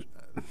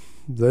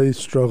 They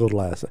struggled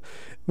last night.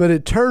 But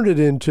it turned it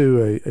into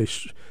it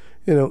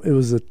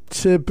was a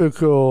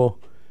typical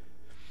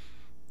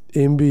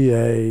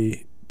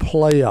NBA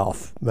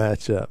playoff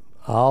matchup.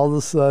 All of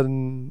a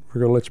sudden,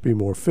 we're going to let you be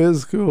more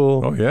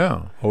physical. Oh,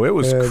 yeah. Oh, it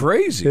was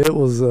crazy. It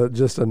was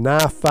just a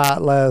knife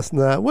fight last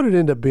night. What did it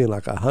end up being,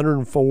 like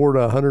 104 to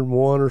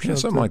 101 or something? Yeah,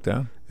 something like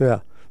that.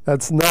 Yeah.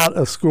 That's not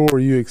a score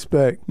you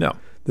expect. No.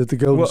 That the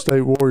Golden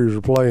State Warriors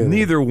are playing.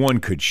 Neither one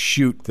could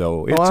shoot,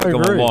 though. It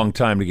took them a long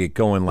time to get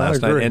going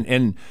last night.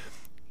 And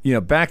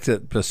back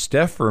to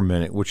Steph for a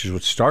minute, which is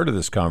what started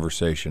this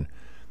conversation.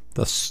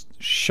 The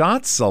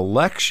shot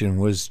selection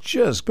was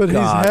just he's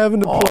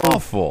having to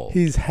awful.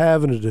 He's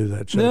having to do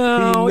that.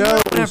 No, you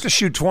don't have to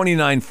shoot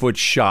 29-foot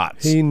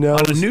shots. He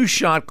knows. On a new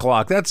shot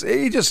clock.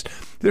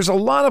 There's a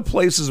lot of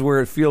places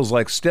where it feels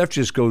like Steph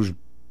just goes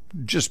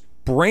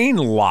brain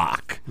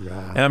lock,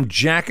 and I'm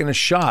jacking a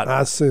shot.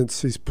 I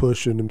sense he's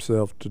pushing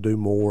himself to do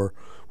more,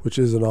 which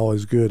isn't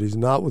always good. He's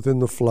not within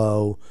the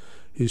flow.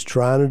 He's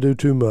trying to do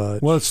too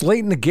much. Well, it's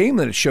late in the game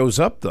that it shows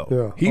up,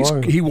 though.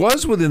 Yeah. He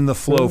was within the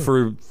flow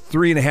for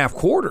 3.5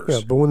 quarters.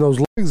 Yeah, but when those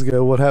legs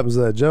go, what happens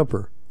to that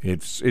jumper?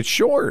 It's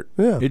short.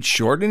 Yeah. It's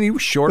short, and he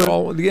was short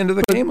all at the end of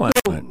the game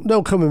last night.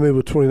 Don't come at me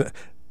with 29.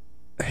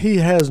 He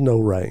has no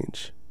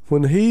range.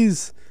 When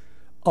he's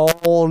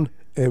on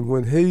and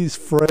when he's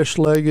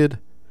fresh-legged,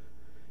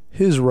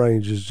 his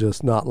range is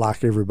just not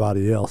like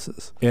everybody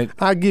else's.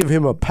 I give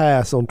him a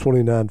pass on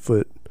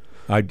 29-foot.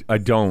 I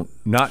don't.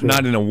 Not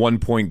in a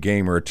 1-point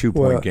game or a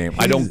 2-point game.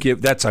 I don't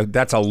give. That's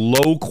a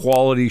low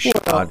quality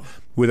shot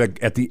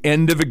at the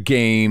end of a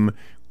game.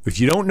 If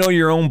you don't know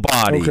your own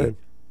body,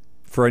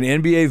 for an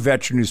NBA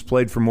veteran who's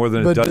played for more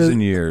than a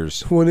dozen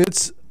years, when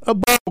it's a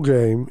ball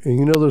game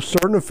and there's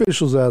certain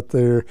officials out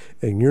there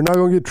and you're not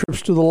going to get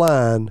trips to the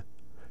line,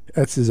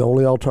 that's his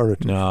only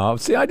alternative. No,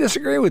 see, I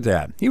disagree with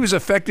that. He was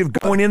effective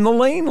going in the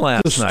lane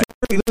last night.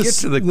 The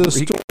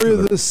story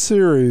of this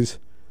series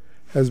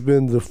has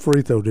been the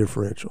free throw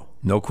differential.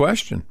 No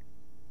question.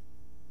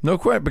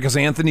 Because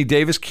Anthony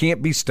Davis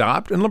can't be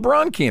stopped and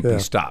LeBron can't be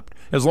stopped.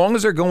 As long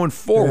as they're going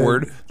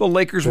forward, the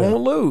Lakers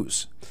won't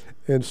lose.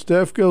 And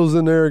Steph goes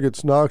in there,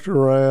 gets knocked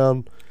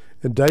around,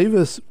 and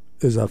Davis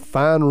is a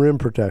fine rim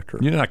protector.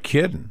 You're not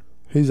kidding.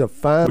 He's a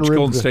fine rim Which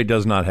Golden State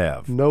does not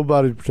have.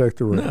 Nobody to protect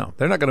the rim. No,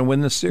 they're not going to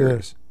win this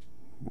series.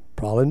 Yeah.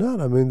 Probably not.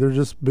 I mean, they're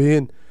just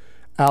being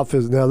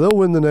outfits. Now, they'll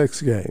win the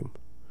next game.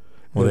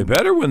 Well, they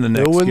better win the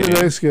next game. They'll win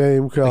the next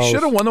game because they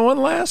should have won the one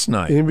last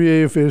night.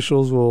 NBA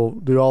officials will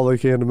do all they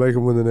can to make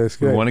them win the next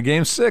game. We won a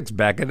Game 6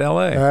 back at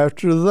L.A.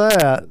 After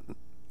that,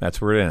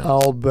 that's where it ends.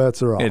 All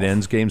bets are off. It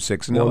ends Game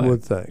 6 in L.A. One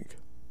would think.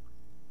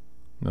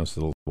 I was a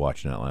little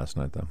watching that last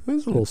night, though. It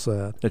was a little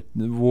sad. The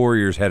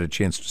Warriors had a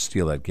chance to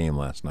steal that game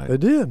last night. They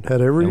did.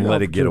 Had every and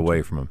let it get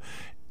away from them.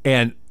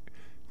 And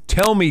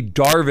tell me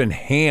Darvin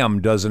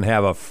Ham doesn't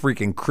have a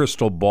freaking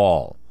crystal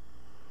ball.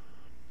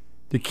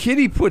 The kid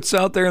he puts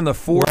out there in the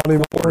fourth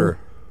quarter.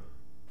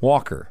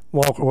 Walker.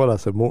 What I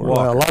said?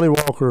 Lonnie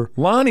Walker.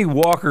 Lonnie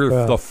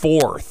Walker, the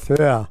fourth.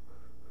 Yeah.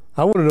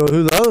 I want to know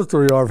who the other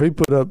three are. If he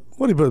put up,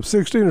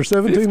 16 or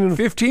 17?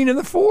 15 in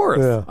the fourth.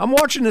 Yeah. I'm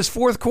watching this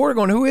fourth quarter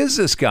going, who is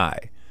this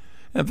guy?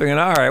 I'm thinking,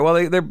 all right,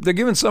 well, they're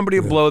giving somebody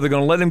a blow. They're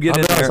going to let him get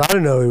in there. I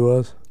didn't know he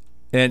was.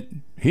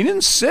 And he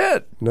didn't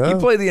sit. No. He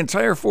played the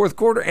entire fourth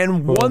quarter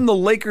and won the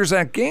Lakers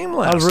that game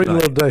last night. I was reading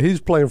the other day.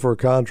 He's playing for a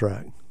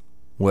contract.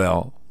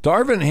 Well,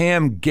 Darvin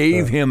Ham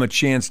gave him a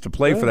chance to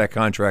play for that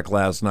contract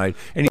last night,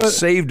 and he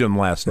saved him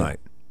last night.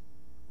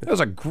 That's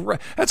a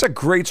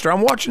great story.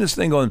 I'm watching this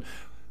thing going,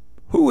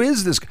 who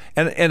is this guy?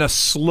 And a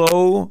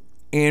slow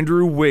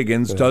Andrew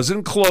Wiggins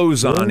doesn't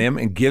close on him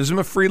and gives him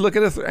a free look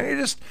at it.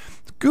 Just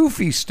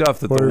goofy stuff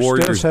that the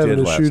Warriors did last night.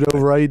 Having to shoot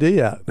over AD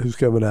out, who's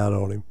coming out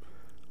on him.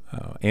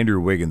 Andrew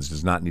Wiggins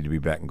does not need to be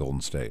back in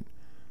Golden State.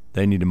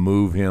 They need to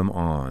move him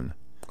on.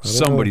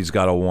 Somebody's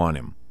got to want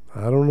him.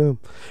 I don't know.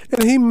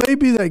 And he may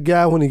be that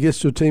guy when he gets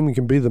to a team and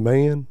can be the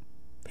man.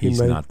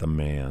 He's not the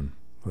man.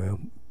 Well,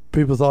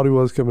 people thought he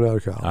was coming out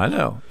of college. I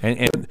know.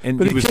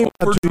 But he was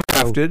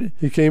overdrafted.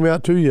 He came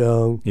out too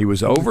young. He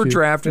was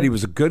overdrafted. He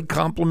was a good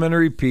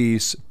complimentary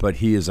piece, but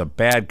he is a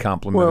bad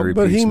complimentary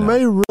piece. But he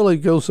may really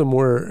go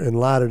somewhere and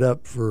light it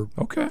up for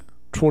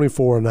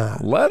 24 a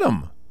night. Let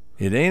him.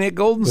 It ain't at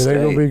Golden State.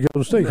 It ain't going to be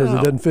Golden State because it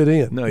doesn't fit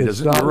in. No, he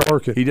doesn't. It's not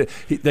working.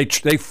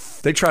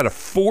 They try to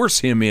force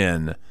him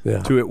in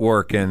to it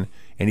working,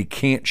 and he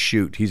can't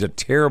shoot. He's a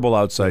terrible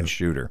outside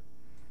shooter.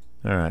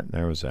 All right,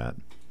 there was that.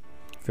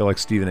 I feel like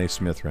Stephen A.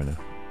 Smith right now.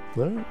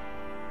 All right.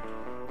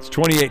 It's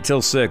 28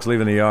 till 6,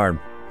 leaving the yard.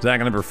 Zach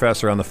and the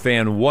Professor on the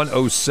Fan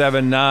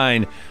 107.9.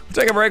 We'll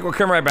take a break. We'll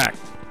come right back.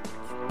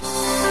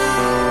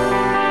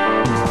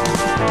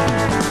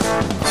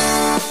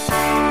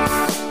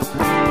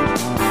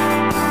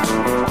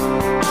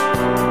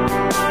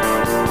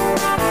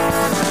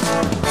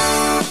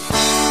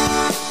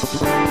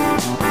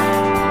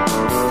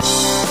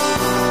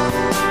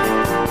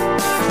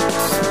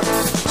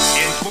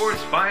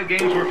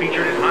 Games were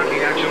featured in hockey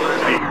action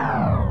last night.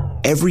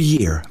 Every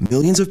year,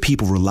 millions of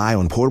people rely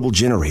on portable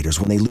generators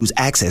when they lose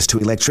access to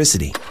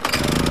electricity.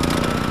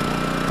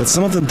 But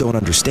some of them don't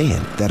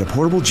understand that a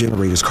portable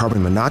generator's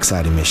carbon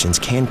monoxide emissions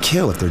can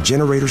kill if their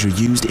generators are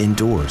used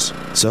indoors.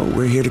 So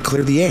we're here to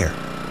clear the air.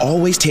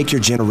 Always take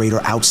your generator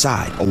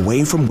outside,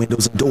 away from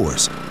windows and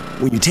doors.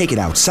 When you take it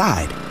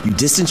outside, you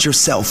distance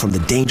yourself from the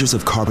dangers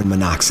of carbon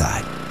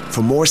monoxide.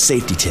 For more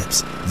safety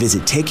tips,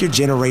 visit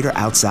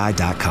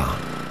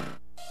takeyourgeneratoroutside.com.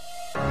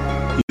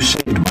 You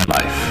saved my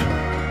life.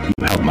 You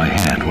held my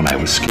hand when I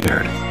was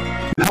scared.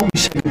 You helped me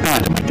say goodbye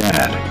to my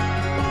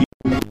dad.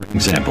 You were an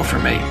example for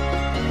me.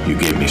 You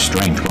gave me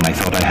strength when I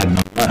thought I had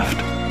none left.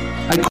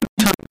 I couldn't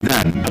tell you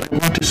then, but I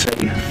want to say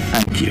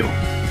thank you,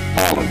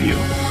 all of you,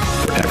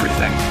 for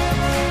everything.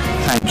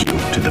 Thank you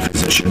to the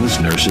physicians,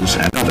 nurses,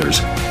 and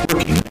others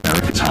working in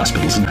America's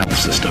hospitals and health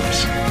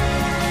systems.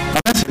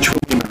 A message from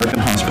the American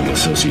Hospital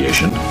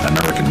Association,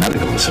 American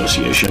Medical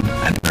Association,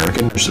 and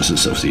American Nurses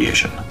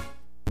Association.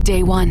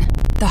 Day one,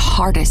 the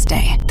hardest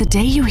day. The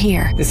day you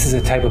hear, this is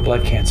a type of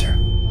blood cancer.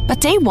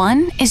 But day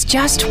one is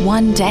just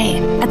one day.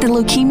 At the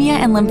Leukemia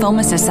and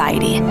Lymphoma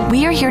Society,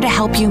 we are here to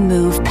help you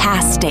move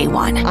past day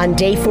one. On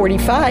day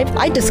 45,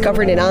 I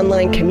discovered an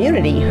online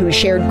community who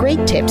shared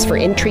great tips for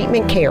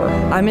in-treatment care.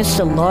 I missed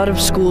a lot of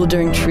school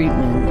during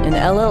treatment, and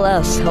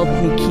LLS helped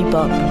me keep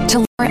up.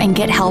 To learn and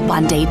get help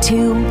on day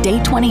 2,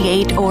 day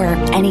 28, or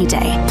any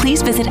day,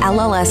 please visit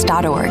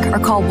LLS.org or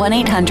call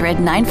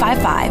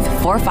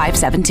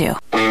 1-800-955-4572.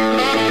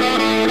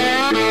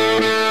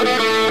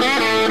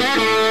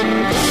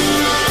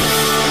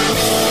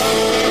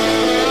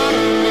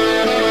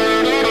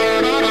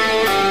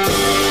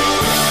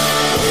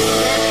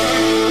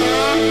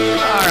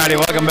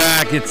 Welcome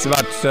back. It's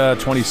about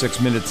 26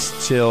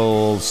 minutes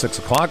till 6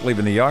 o'clock.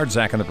 Leaving the yard.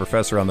 Zach and the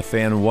Professor on the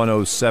Fan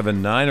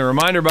 107.9. A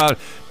reminder about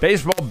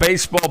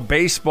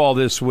baseball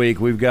this week.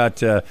 We've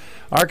got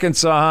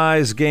Arkansas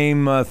High's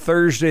game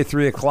Thursday,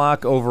 3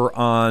 o'clock over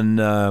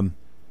on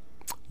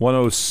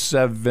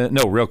 107.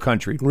 No, Real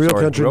Country. Real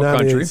Country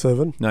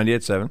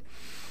 98.7.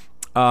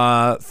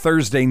 98.7.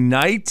 Thursday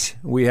night,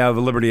 we have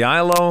Liberty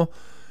Ilo.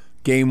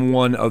 Game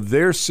 1 of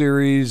their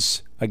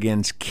series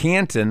against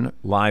Canton,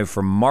 live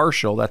from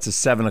Marshall. That's a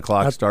 7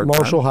 o'clock start time.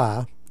 Marshall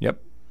High.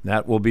 Yep.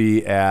 That will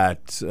be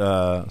at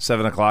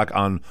 7 o'clock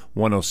on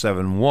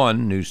 107.1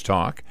 News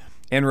Talk.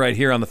 And right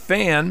here on the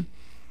Fan,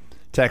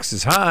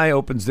 Texas High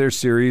opens their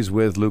series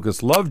with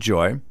Lucas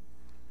Lovejoy.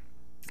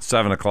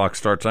 7 o'clock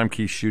start time.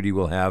 Keith Schutte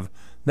will have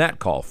that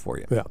call for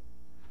you. Yeah.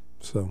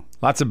 So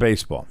lots of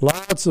baseball.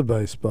 Lots of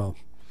baseball.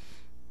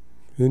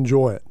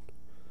 Enjoy it.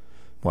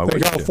 Why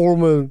think all four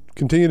will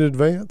continue to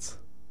advance.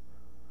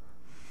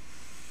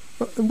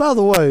 And by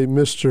the way,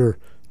 Mr.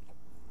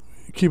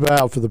 Keep an eye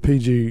out for the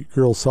PG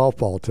girls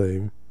softball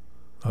team.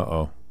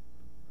 Uh-oh.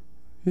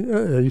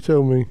 Yeah, you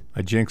told me.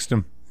 I jinxed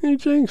him. You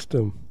jinxed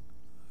him.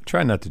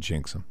 Try not to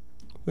jinx him.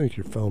 I think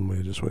your phone may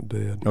have just went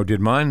dead. Oh, did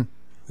mine?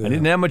 Yeah. I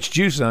didn't have much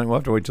juice on it. We'll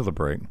have to wait till the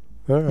break.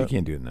 All right. You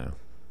can't do it now.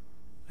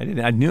 I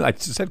didn't. I knew. I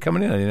said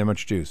coming in, I didn't have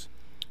much juice.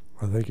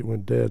 I think it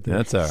went dead.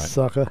 That's all right.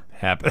 Sucker.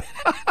 Happen.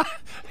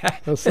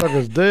 That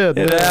sucker's dead.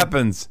 It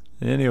happens.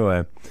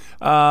 Anyway.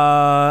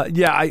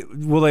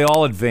 Will they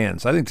all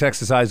advance? I think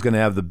Texas High is going to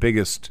have the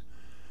biggest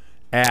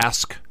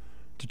ask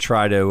to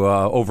try to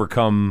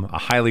overcome a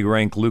highly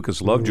ranked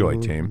Lucas Lovejoy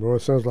team. Well,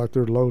 it sounds like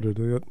they're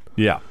loaded.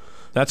 Yeah,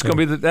 that's gonna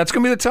be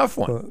the tough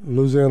one.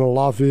 Louisiana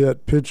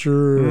Lafayette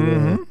pitcher,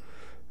 and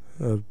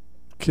a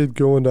kid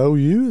going to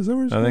OU. Is that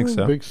where he's going? I think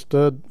so. Big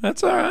stud.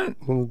 That's all right.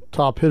 One of the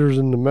top hitters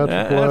in the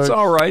Metroplex. That's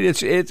all right.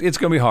 It's going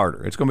to be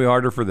harder. It's going to be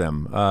harder for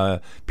them.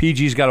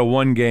 PG's got a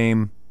 1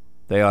 game.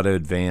 They ought to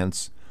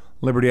advance.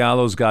 Liberty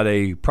Islo's got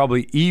a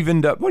probably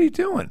evened up. What are you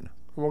doing?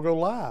 I'm going to go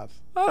live.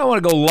 I don't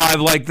want to go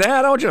live like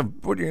that.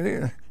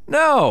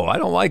 No, I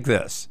don't like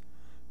this.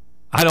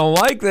 I don't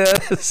like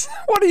this.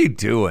 What are you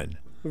doing?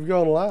 We've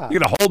gone live.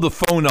 You're going to hold the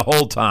phone the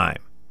whole time.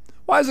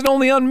 Why is it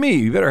only on me?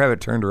 You better have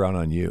it turned around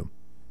on you.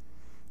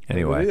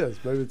 Anyway. Maybe it is.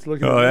 Maybe it's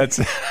looking that's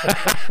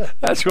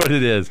that's what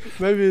it is.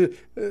 Maybe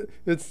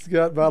it's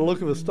got by a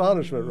look of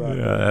astonishment right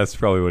now. That's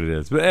probably what it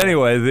is. But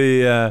anyway,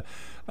 the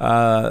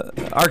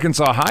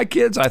Arkansas High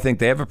kids, I think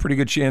they have a pretty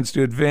good chance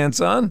to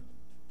advance on.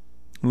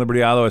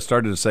 Liberty Islo, I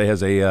started to say,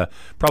 has a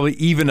probably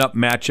even up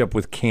matchup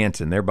with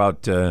Canton. They're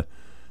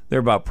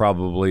about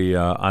probably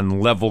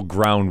on level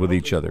ground with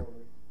each other.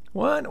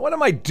 What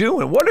am I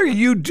doing? What are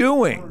you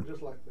doing?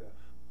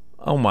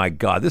 Oh my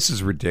God, this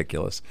is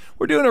ridiculous.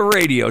 We're doing a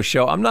radio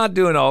show. I'm not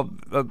doing all.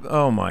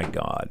 Oh my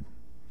God.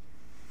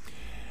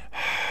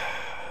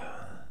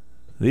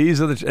 These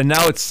are and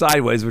now it's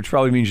sideways, which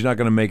probably means you're not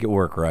going to make it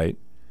work right.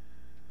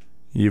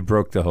 You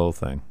broke the whole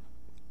thing.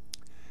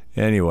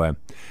 Anyway,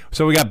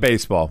 so we got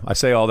baseball. I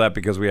say all that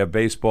because we have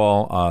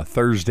baseball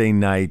Thursday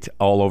night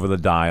all over the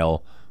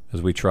dial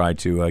as we try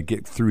to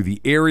get through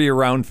the area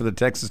round for the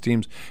Texas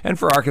teams. And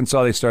for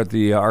Arkansas, they start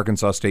the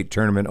Arkansas State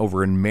Tournament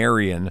over in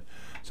Marion.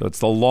 So it's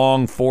the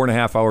long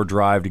 4.5-hour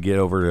drive to get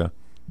over to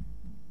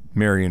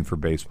Marion for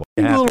baseball.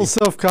 I'm a little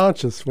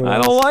self-conscious.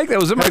 I don't like that.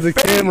 It was in my face.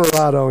 The camera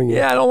right on you.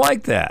 Yeah, I don't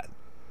like that.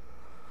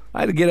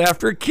 I had to get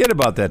after a kid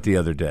about that the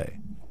other day.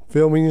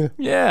 Filming you?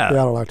 Yeah.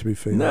 Yeah, I don't like to be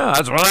filmed. No,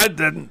 that's what I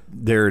did.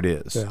 There it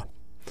is. Yeah.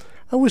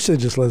 I wish they'd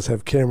just let us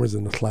have cameras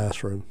in the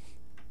classroom.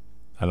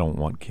 I don't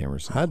want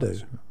cameras in the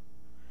classroom. Do.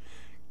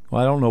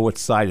 Well, I don't know what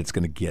side it's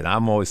going to get.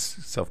 I'm always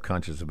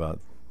self-conscious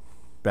about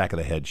back of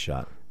the head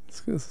shot. It's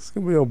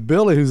going to be old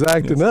Billy who's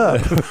acting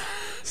up.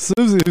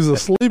 Susie who's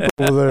asleep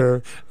over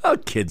there. Oh,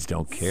 kids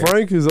don't care.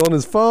 Frank who's on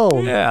his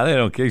phone. Yeah, they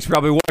don't care. He's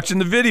probably watching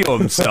the video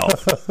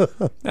himself.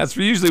 That's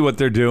usually what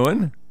they're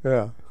doing.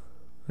 Yeah.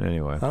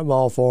 Anyway. I'm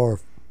all for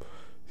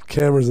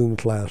cameras in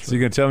the classroom. So you're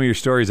going to tell me your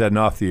story? Is that an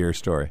off-the-air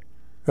story?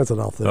 That's an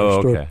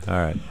off-the-air story. Okay. All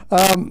right.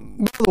 By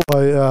the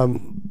way,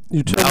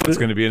 you told me... Now it's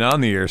going to be an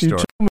on-the-air story.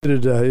 You told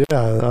me today...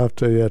 Yeah, I'll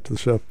tell you after the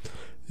show.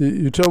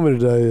 You told me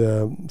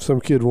today some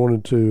kid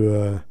wanted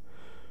to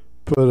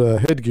put a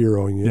headgear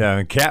on you. Yeah,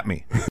 and cap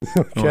me.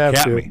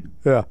 Cap me.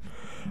 Yeah.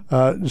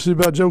 Did you see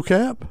about Joe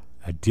Kapp?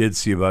 I did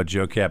see about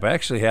Joe Kapp. I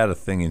actually had a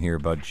thing in here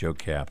about Joe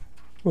Kapp.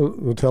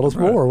 Well, tell us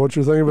more. What's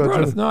your thing about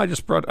Joe? No, I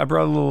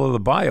brought a little of the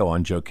bio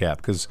on Joe Kapp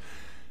because...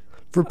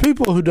 For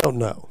people who don't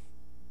know,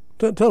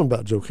 tell them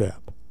about Joe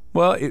Kapp.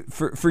 Well,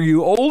 for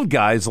you old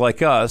guys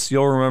like us,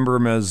 you'll remember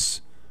him as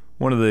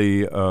one of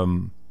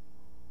the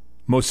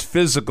most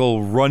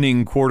physical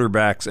running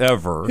quarterbacks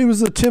ever. He was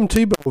the Tim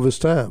Tebow of his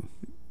time.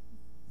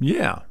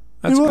 Yeah,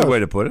 that's a good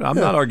way to put it. I'm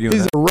not arguing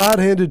He's that. a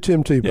right-handed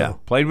Tim Tebow. Yeah,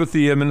 played with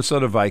the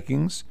Minnesota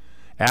Vikings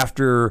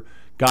after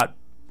got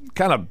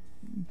kind of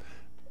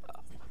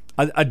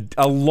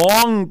a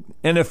long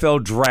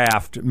NFL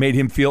draft made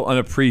him feel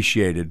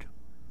unappreciated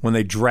when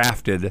they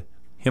drafted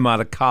him out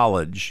of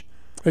college.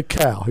 At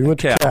Cal. He went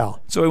to Cal.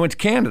 So he went to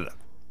Canada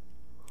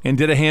and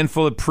did a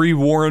handful of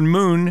pre-Warren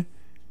Moon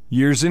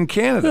years in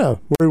Canada. Yeah,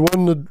 where he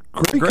won the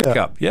Grey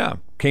Cup. Yeah.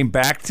 Came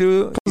back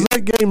to... Because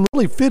that game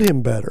really fit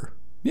him better.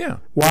 Yeah.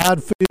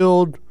 Wide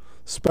field,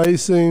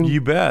 spacing. You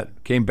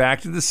bet. Came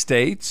back to the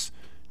States.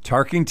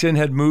 Tarkington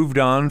had moved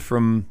on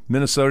from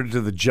Minnesota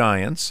to the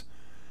Giants.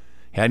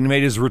 Hadn't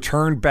made his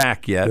return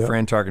back yet. Yep.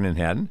 Fran Tarkenton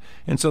hadn't.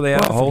 And so they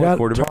had a whole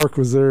quarterback. Tark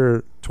was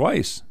there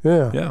twice.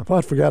 Yeah. Yeah. Well,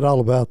 I forgot all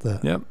about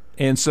that. Yep.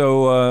 And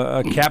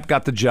so Kapp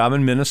got the job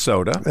in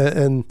Minnesota.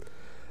 And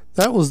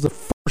that was the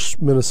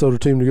first Minnesota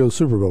team to go to the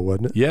Super Bowl,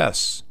 wasn't it?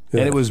 Yes.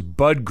 Yeah. And it was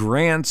Bud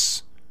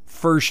Grant's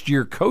first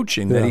year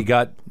coaching that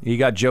he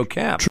got Joe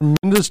Kapp.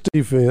 Tremendous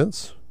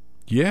defense.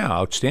 Yeah,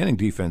 outstanding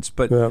defense.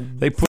 But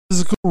they put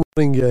physical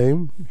running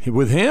game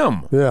with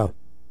him. Yeah.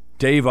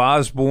 Dave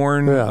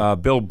Osborne,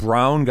 Bill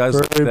Brown, guys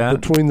like that.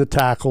 Between the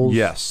tackles.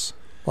 Yes.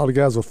 A lot of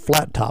guys with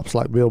flat tops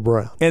like Bill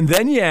Brown. And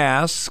then you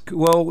ask,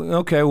 well,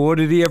 okay, what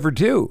did he ever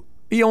do?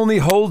 He only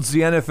holds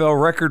the NFL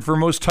record for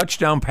most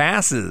touchdown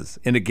passes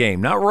in a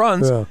game, not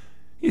runs. Yeah.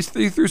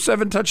 He threw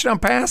 7 touchdown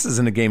passes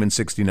in a game in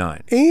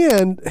 '69.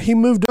 And he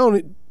moved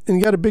on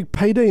and got a big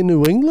payday in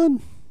New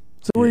England?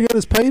 Is that where he got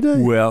his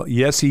payday? Well,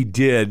 yes, he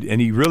did.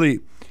 And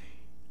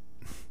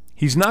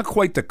he's not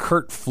quite the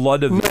Curt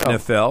Flood of the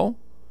NFL.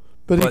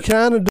 But he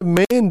kind of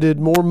demanded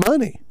more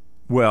money.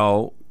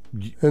 Well.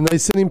 And they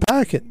sent him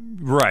packing.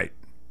 Right.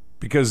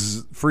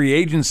 Because free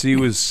agency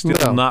was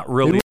still not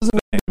really. It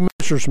wasn't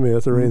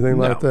Messersmith or anything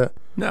like that.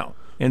 No.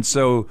 And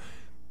so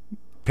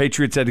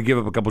Patriots had to give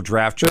up a couple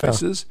draft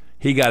choices. Yeah.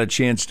 He got a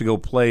chance to go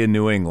play in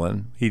New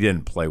England. He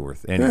didn't play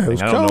worth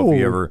anything. I don't know if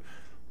he ever.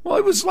 Well,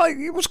 it was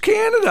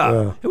Canada.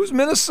 Yeah. It was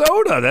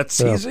Minnesota.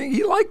 That's easy.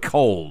 He liked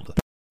cold.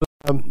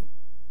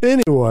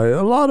 Anyway,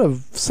 a lot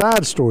of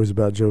side stories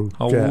about Joe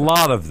Kapp. A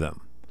lot of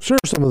them. Share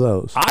some of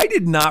those. I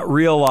did not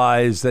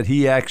realize that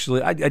he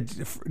actually. I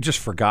just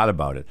forgot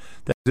about it.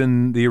 That's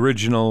in the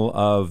original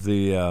of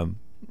the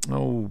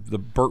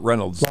Burt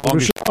Reynolds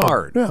Longest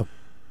Yard. Yeah.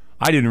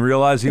 I didn't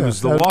realize he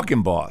was the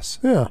walking boss.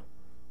 Yeah.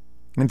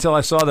 Until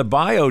I saw the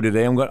bio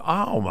today, I'm going,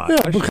 oh my gosh.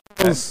 Yeah,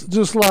 because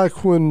just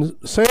like when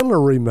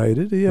Sandler remade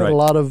it, he had a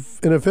lot of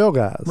NFL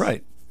guys.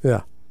 Right.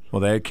 Yeah.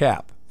 Well, they had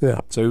Kapp. Yeah.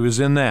 So he was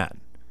in that.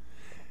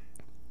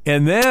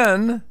 And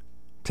then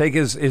take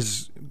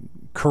his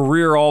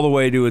career all the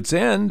way to its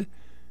end.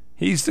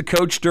 He's the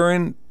coach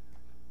during,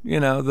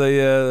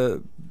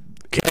 the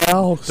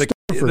Cal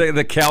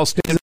the Cal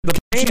Stanford the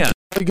band.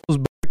 He goes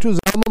back to his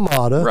alma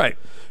mater. Right.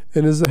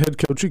 And is the head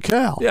coach of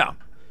Cal. Yeah.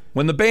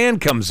 When the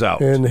band comes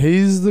out. And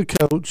he's the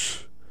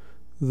coach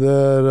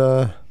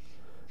that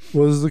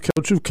was the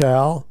coach of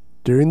Cal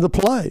during the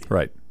play.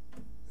 Right.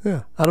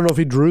 Yeah. I don't know if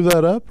he drew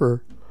that up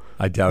or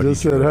I doubt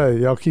just he drew said, that.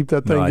 hey, y'all keep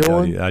that thing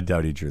going. I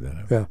doubt he drew that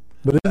up. Yeah.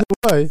 But either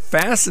way.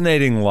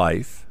 Fascinating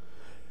life.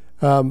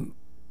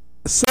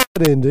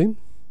 Sad ending.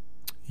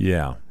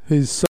 Yeah.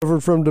 He's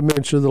suffered from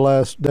dementia the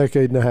last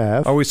decade and a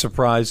half. Are we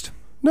surprised?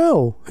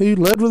 No. He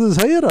led with his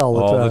head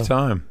all the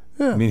time.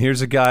 Yeah. I mean,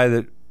 here's a guy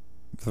that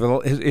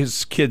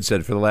his kid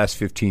said for the last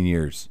 15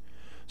 years.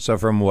 So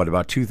from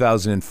about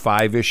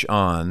 2005-ish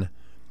on,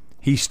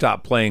 he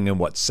stopped playing in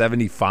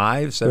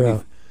 75? 70?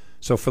 Yeah.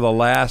 So for the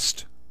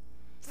last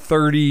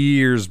 30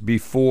 years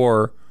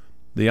before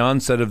the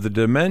onset of the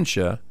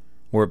dementia,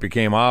 where it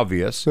became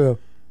obvious,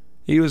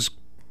 he was,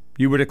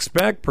 you would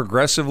expect,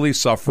 progressively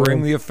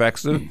suffering the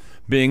effects of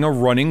being a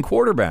running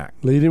quarterback.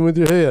 Leading with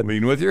your head.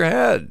 Leading with your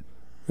head.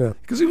 Yeah.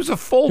 Because he was a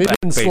fullback.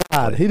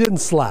 He didn't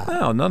slide.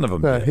 No, none of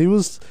them did. He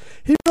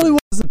really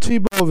was the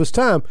Tebow of his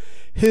time.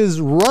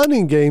 His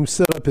running game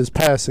set up his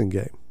passing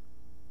game.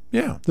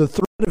 Yeah. The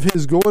threat of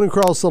his going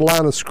across the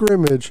line of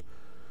scrimmage,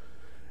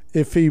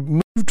 if he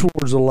moved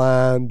towards the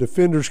line,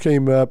 defenders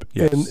came up,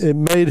 and it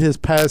made his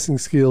passing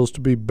skills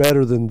to be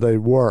better than they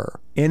were.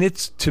 And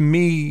it's, to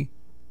me,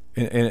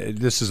 and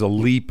this is a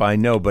leap, I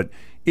know, but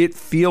it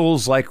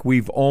feels like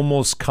we've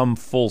almost come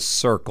full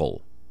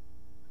circle,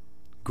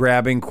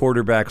 grabbing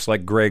quarterbacks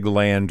like Greg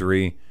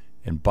Landry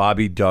and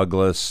Bobby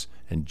Douglas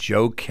and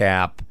Joe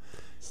Kapp,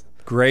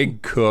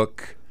 Greg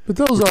Cook. But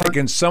those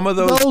aren't some of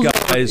those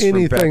guys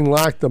anything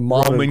like the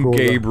modern Roman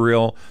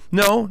Gabriel.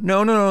 No,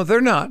 they're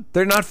not.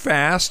 They're not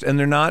fast, and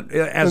they're not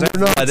as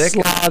athletic.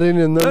 They're not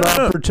sliding, and they're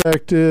not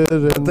protected.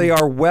 But they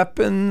are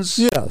weapons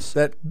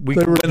that we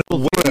can win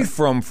away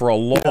from for a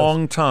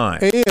long time.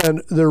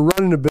 And their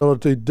running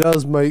ability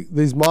does make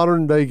these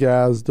modern day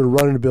guys. Their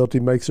running ability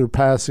makes their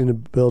passing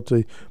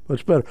ability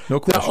much better.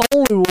 No question.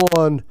 The only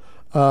one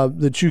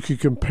that you could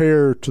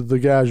compare to the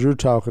guys you're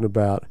talking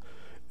about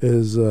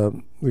is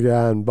the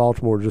guy in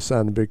Baltimore just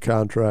signed a big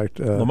contract.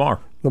 Lamar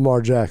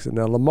Jackson.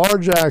 Now, Lamar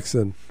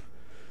Jackson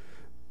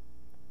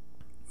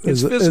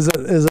is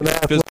an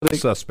athletic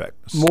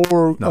suspect.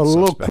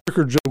 Little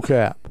quicker Joe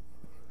Kapp.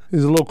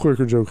 He's a little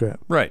quicker Joe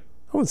Kapp. Right.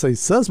 I wouldn't say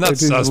suspect. Not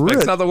suspect.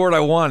 It's not the word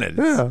I wanted.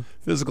 Yeah.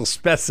 Physical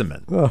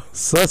specimen.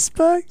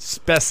 Suspect?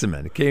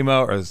 Specimen. It came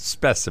out as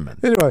specimen.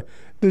 Anyway,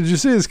 did you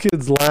see his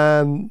kid's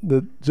line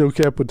that Joe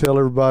Kapp would tell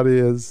everybody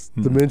as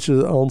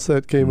dementia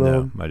onset came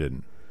on? No, I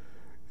didn't.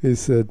 He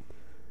said,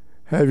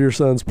 have your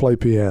sons play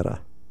piano.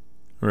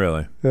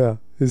 Really? Yeah.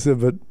 He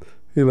said, but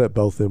he let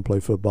both of them play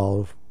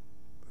football.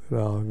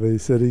 But he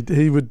said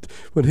he would,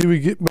 when he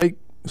would make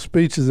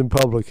speeches in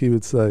public, he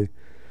would say,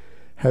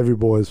 have your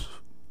boys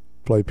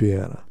play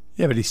piano.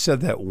 Yeah, but he said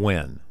that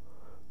when?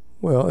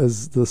 Well,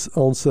 as the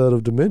onset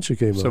of dementia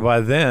came on. So by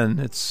then,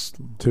 it's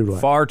too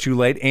late. Far too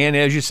late. And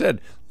as you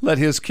said, let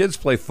his kids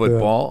play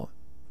football,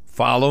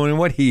 following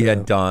what he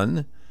had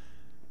done.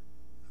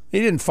 He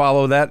didn't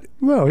follow that.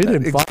 No, he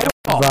didn't follow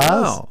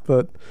advice,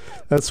 but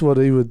that's what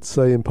he would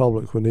say in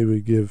public when he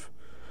would give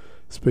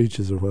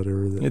speeches or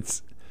whatever.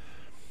 It's,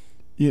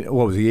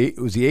 what was he?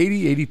 Was he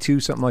 80, 82,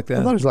 something like that?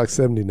 I thought he was like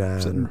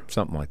 79.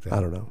 Something like that. I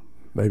don't know.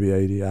 Maybe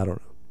 80. I don't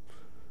know.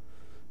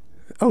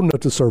 Old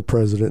enough to serve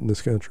president in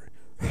this country.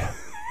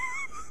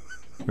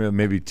 Well,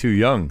 maybe too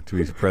young to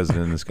be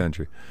president in this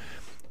country.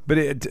 But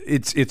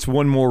it's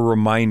one more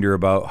reminder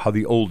about how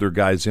the older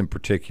guys in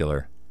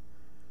particular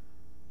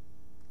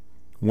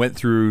went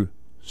through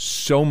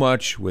so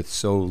much with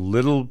so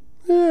little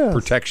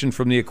protection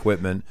from the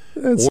equipment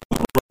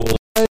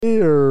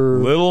or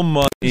little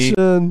money.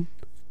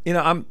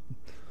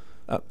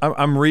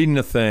 I'm reading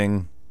a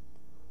thing.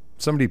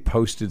 Somebody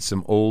posted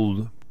some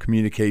old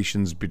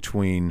communications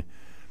between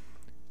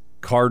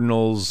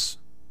Cardinals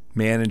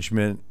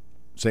management,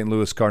 St.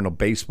 Louis Cardinal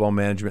baseball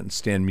management, and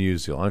Stan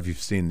Musial. I don't know if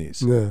you've seen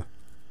these. Yeah.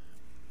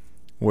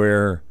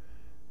 Where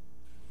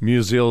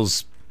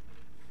Musial's,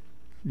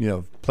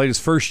 played his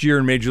first year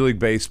in Major League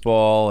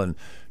Baseball and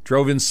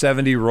drove in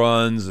 70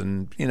 runs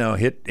and,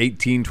 hit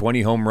 18,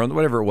 20 home runs,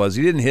 whatever it was.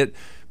 He didn't hit,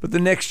 but the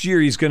next year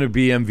he's going to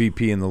be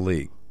MVP in the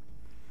league.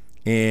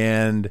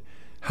 And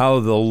how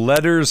the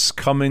letters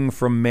coming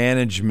from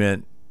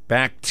management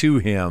back to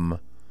him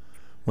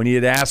when he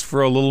had asked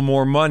for a little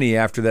more money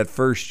after that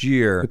first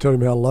year. They told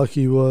him how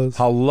lucky he was.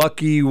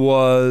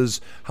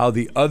 How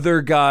the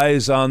other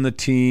guys on the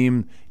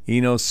team,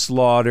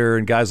 Slaughter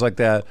and guys like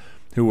that,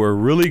 who were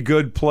really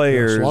good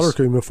players. Slaughter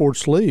couldn't afford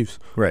sleeves.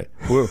 Right.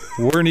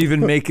 Weren't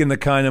even making the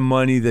kind of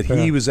money that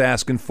he was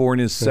asking for in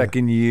his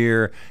second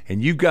year.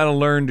 And you've got to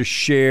learn to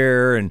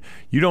share, and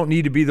you don't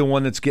need to be the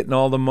one that's getting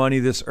all the money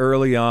this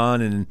early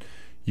on. And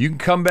you can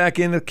come back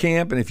into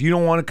camp, and if you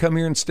don't want to come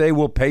here and stay,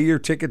 we'll pay your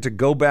ticket to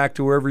go back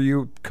to wherever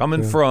you're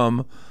coming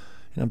from.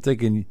 And I'm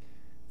thinking,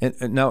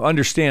 and now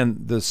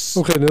understand this.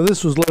 Okay, now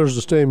this was letters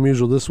to Stan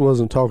Musial. This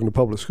wasn't talking to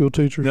public school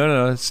teachers?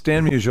 No,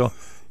 Stan Musial.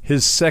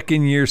 His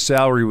second year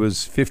salary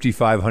was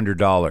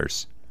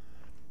 $5,500.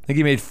 I think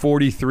he made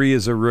 $43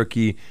 as a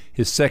rookie.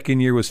 His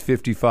second year was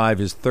 $55.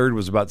 His third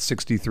was about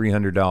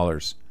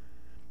 $6,300.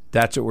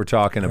 That's what we're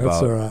talking about.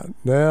 That's all right.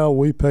 Now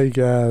we pay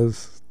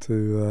guys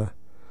to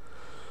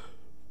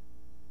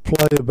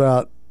play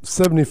about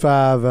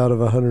 75 out of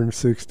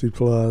 160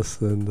 plus,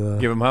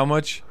 and give him how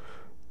much?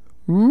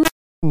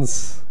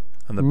 Millions.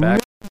 On the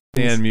back,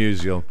 Stan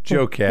Musial,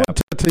 Joe Kapp. What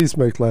did Tatis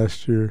make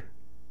last year?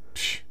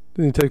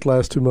 Didn't he take the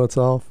last 2 months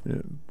off?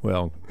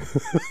 Well, I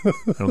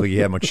don't think he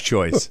had much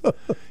choice.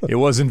 It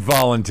wasn't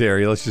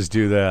voluntary. Let's just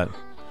do that. All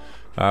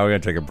right, we're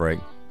going to take a break.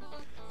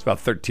 It's about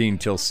 13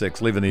 till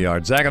 6, leaving the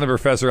yard. Zach and the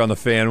Professor on the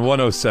Fan,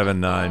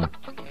 107.9.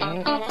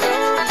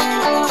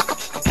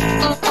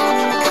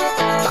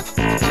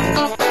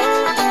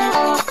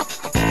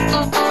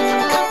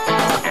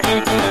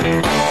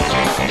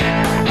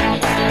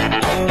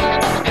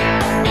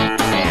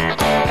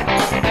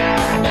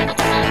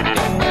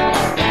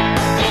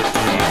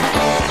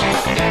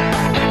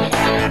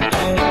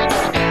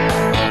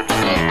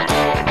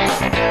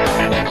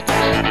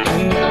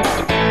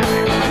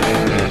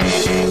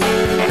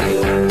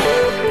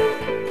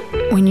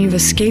 When you've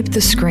escaped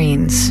the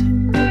screens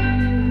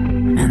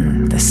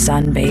and the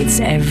sun bathes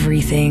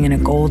everything in a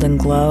golden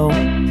glow,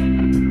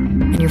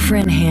 and your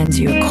friend hands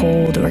you a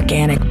cold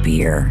organic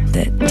beer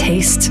that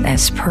tastes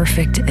as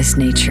perfect as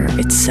nature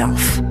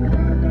itself,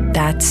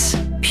 that's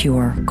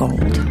pure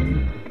gold.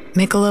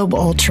 Michelob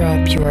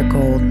Ultra Pure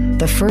Gold,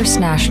 the first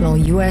national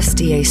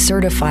USDA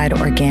certified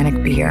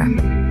organic beer.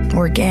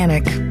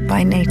 Organic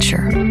by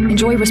nature.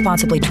 Enjoy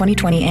responsibly.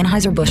 2020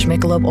 Anheuser-Busch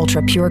Michelob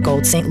Ultra Pure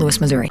Gold, St.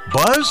 Louis, Missouri.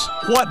 Buzz?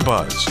 What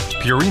buzz?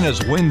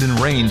 Purina's Wind and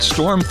Rain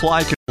Storm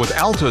Fly with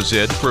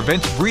Altozid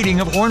prevents breeding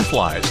of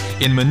hornflies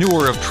in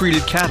manure of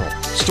treated cattle.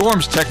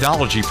 Storm's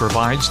technology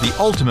provides the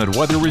ultimate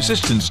weather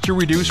resistance to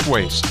reduce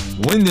waste.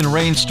 Wind and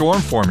Rain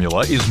Storm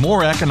Formula is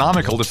more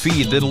economical to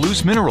feed than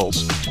loose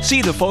minerals.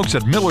 See the folks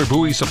at Miller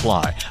Buoy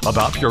Supply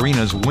about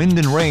Purina's Wind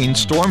and Rain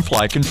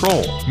Stormfly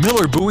Control.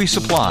 Miller Buoy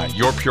Supply,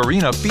 your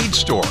Purina feed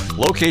store,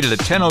 located at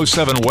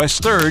 1007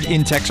 West 3rd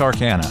in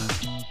Texarkana.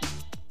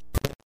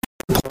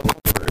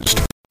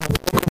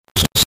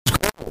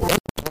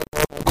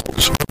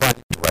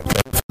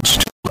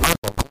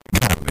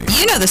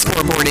 You know the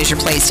scoreboard is your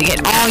place to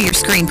get all your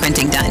screen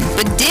printing done.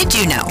 But did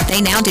you know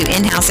they now do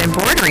in-house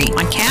embroidery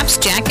on caps,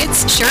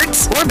 jackets,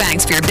 shirts, or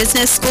bags for your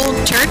business, school,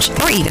 church,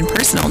 or even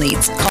personal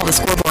needs? Call the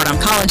scoreboard on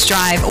College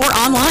Drive or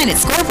online at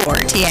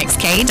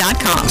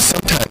scoreboardtxk.com.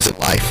 Sometimes in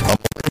life, a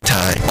moment in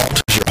time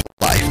alters your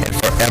whole life and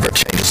forever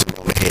changes the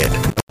road ahead. No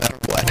matter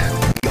what, we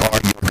are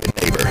your good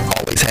neighbor.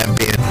 Always have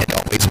been and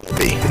always will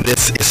be.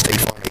 This is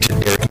State Farm Agent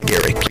Derek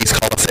McGarry. Please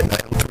call us at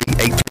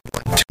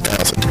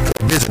 903-831-2000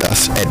 or visit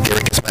us at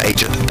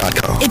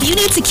DerekIsMyAgent.com. If you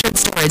need secured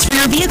storage for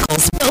your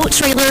vehicles, boat,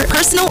 trailer,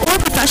 personal, or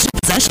professional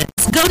possessions,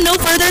 go no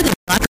further than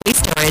Lockaway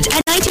Storage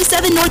at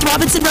 927 North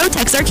Robinson Road,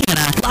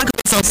 Texarkana.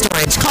 Lockaway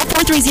Self-Storage. Call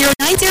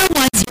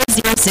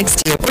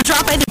 430-901-0062 or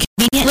drop by the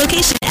convenient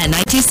location at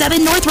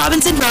 927 North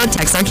Robinson Road,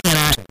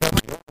 Texarkana.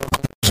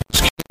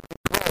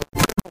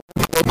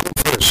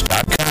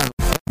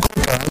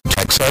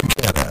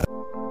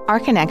 Our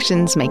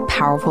connections make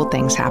powerful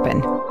things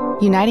happen,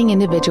 uniting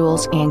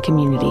individuals and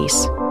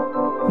communities.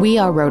 We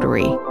are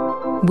Rotary.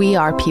 We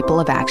are people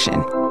of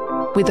action.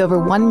 With over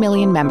 1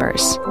 million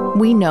members,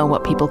 we know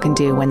what people can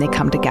do when they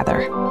come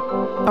together.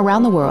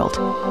 Around the world,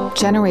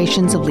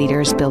 generations of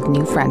leaders build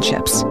new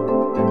friendships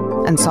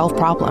and solve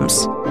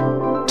problems,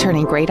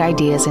 turning great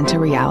ideas into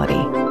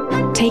reality.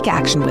 Take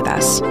action with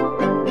us.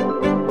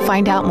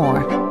 Find out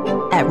more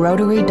at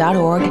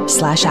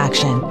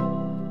Rotary.org/action.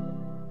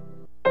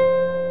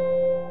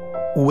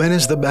 When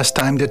is the best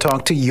time to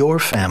talk to your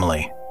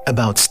family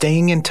about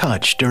staying in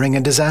touch during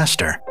a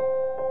disaster?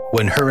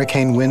 When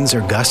hurricane winds are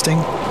gusting?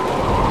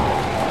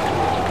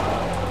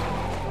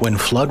 When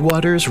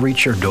floodwaters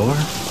reach your door?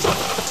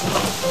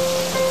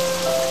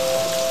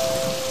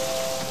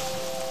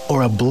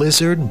 Or a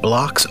blizzard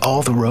blocks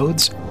all the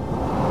roads?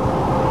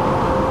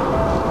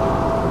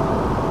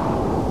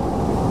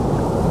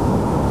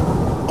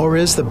 Or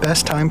is the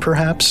best time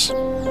perhaps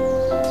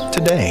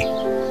today?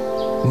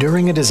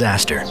 During a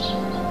disaster,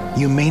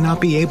 you may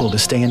not be able to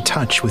stay in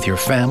touch with your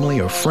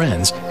family or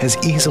friends as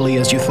easily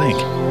as you think.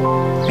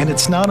 And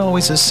it's not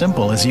always as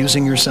simple as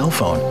using your cell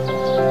phone.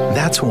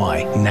 That's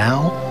why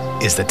now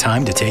is the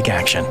time to take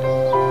action.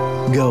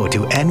 Go to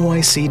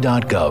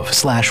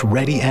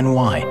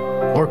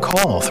nyc.gov/readyny or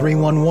call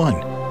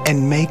 311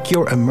 and make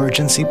your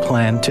emergency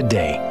plan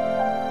today.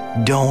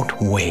 Don't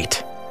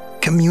wait.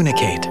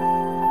 Communicate.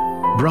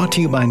 Brought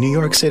to you by New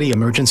York City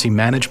Emergency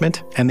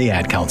Management and the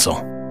Ad Council.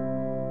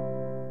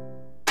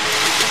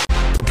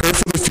 Prepare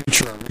for the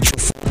future and reach your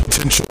full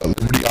potential at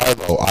Liberty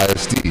ILO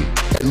ISD.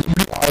 At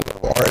Liberty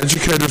ILO, our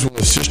educators will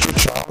assist your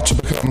child to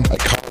become a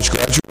college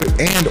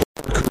graduate and or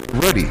career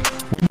ready. We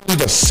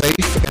believe a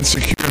safe and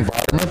secure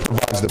environment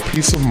provides the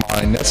peace of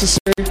mind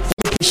necessary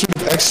for the pursuit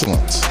of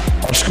excellence.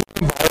 Our school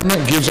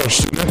environment gives our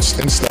students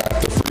and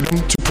staff the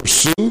freedom to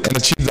pursue and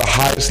achieve the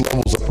highest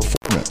levels of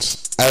performance.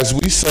 As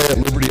we say at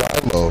Liberty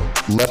ILO,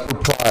 let the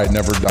pride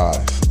never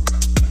die.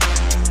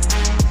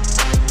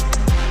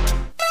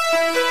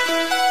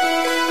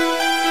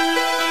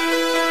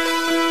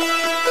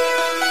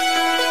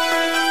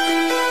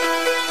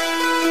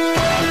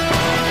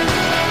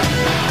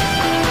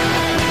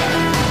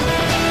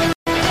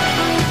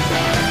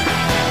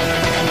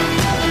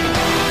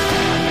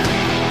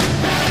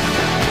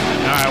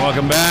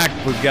 Welcome back.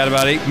 We've got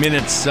about 8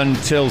 minutes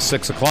until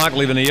 6 o'clock.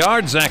 Leaving the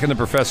yard. Zach and the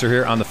Professor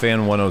here on the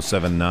Fan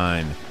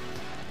 107.9.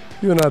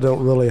 You and I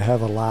don't really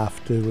have a life,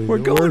 do we?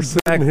 We're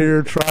sitting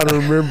here trying to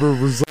remember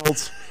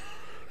results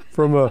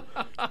from a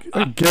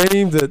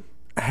game that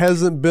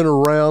hasn't been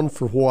around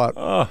for what?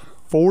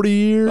 40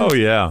 years? Oh,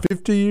 yeah.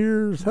 50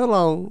 years? How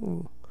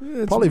long?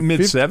 It's probably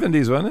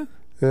mid-70s, wasn't it?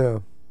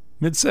 Yeah.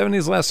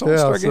 Mid-70s last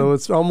All-Star game? So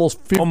it's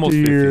almost 50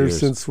 years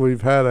since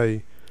we've had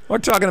a... We're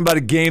talking about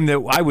a game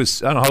that I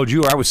don't know how old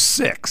you were. I was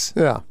 6.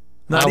 Yeah.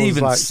 Not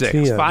even like 6.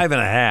 10.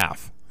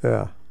 5.5.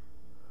 Yeah.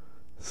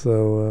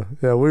 So,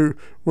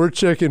 we're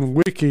checking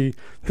Wiki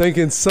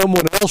thinking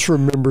someone else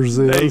remembers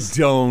this.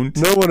 They don't.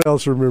 No one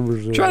else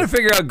remembers it. Trying to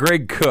figure out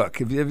Greg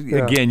Cook.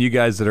 Again, you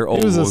guys that are old.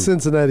 He was a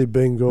Cincinnati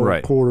Bengal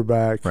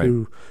quarterback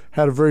who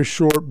had a very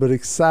short but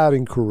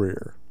exciting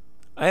career.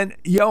 And,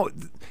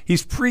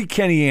 he's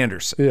pre-Kenny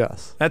Anderson.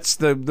 Yes. That's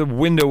the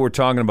window we're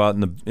talking about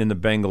in the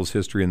Bengals'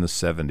 history in the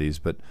 70s.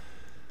 But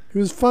he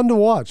was fun to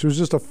watch. It was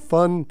just a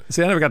fun...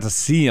 See, I never got to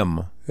see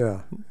him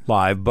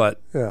live,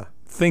 but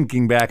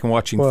thinking back and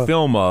watching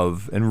film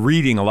of and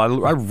reading a lot.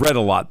 I read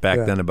a lot back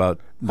then about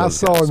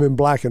those I saw guys. him in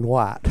black and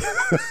white.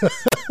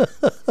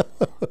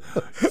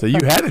 So you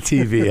had a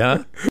TV,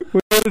 huh? We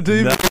had a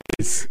TV.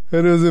 Nice.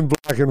 And it was in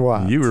black and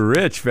white. You were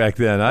rich back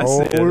then. I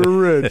see it. We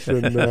were rich.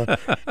 And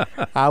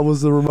I was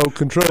the remote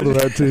control of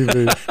that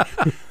TV.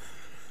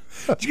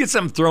 Did you get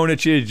something thrown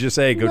at you? Just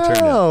say, go turn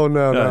it.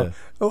 No.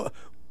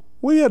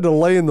 We had to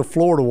lay in the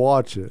floor to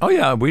watch it. Oh,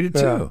 yeah, we did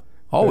too. Yeah.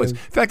 Always. In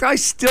fact, I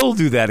still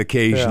do that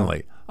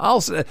occasionally. Yeah.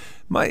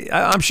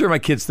 I'm sure my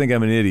kids think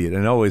I'm an idiot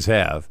and always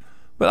have.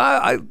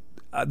 But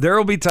there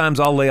will be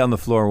times I'll lay on the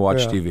floor and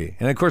watch TV.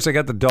 And, of course, I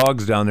got the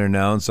dogs down there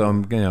now, and so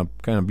I'm kind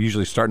of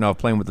usually starting off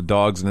playing with the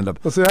dogs and end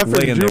up I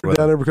figured you were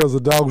down there because the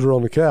dogs were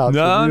on the couch.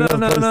 No.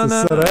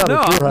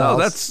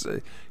 That's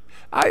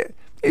I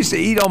used to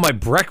eat all my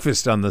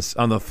breakfast on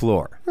the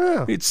floor.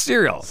 Yeah. Eat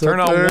cereal. Turn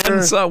on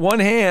one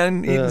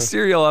hand, eating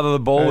cereal out of the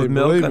bowl with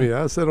milk. Believe me,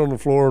 I sat on the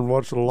floor and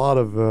watched a lot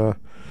of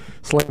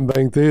Slam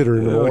Bang Theater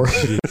in the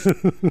morning.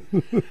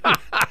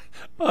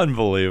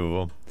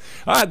 Unbelievable.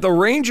 All right, the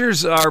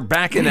Rangers are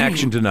back in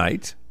action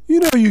tonight.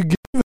 You gave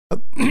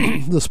up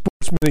the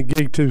Sports Minute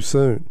gig too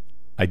soon.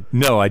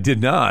 No, I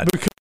did not.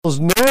 Because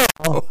now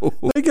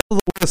they go to the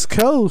West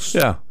Coast.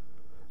 Yeah.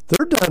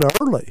 They're done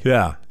early.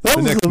 Yeah.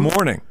 The next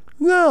morning.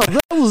 No,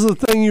 that was the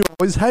thing you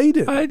always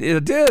hated. I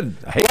did.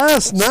 I hated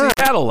last night.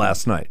 Seattle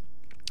last night.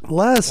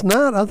 Last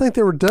night, I think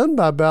they were done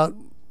by about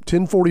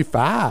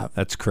 10:45.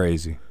 That's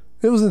crazy.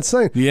 It was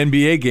insane. The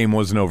NBA game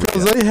wasn't over yet.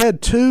 Because they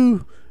had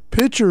two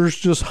pitchers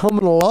just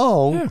humming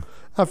along. Yeah.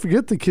 I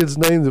forget the kid's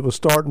name that was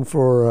starting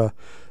for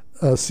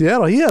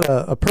Seattle. He had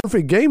a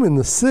perfect game in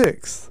the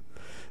 6th.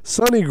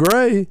 Sonny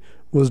Gray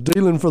was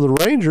dealing for the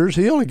Rangers.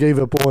 He only gave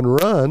up 1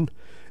 run.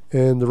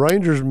 And the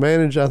Rangers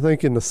managed, I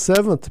think, in the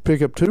 7th to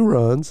pick up 2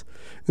 runs.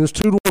 And it's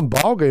 2-1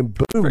 ball game.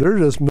 Boom! They're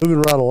just moving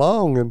right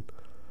along. And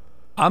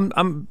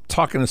I'm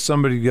talking to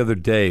somebody the other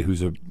day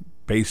who's a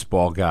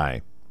baseball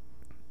guy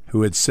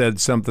who had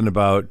said something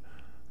about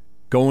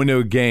going to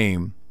a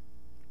game,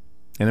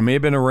 and it may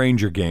have been a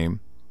Ranger game,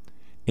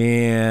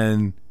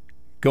 and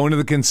going to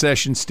the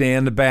concession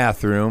stand, the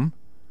bathroom,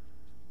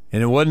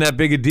 and it wasn't that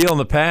big a deal in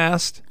the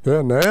past.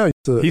 Yeah, now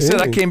he said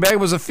I came back. It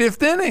was the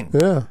 5th inning.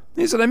 Yeah.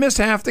 He said I missed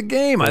half the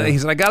game. Yeah. He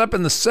said I got up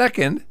in the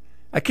 2nd.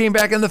 I came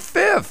back in the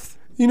 5th.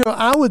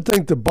 I would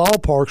think the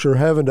ballparks are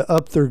having to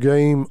up their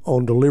game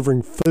on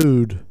delivering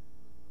food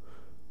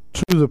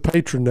to the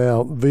patron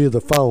now via the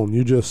phone.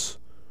 You just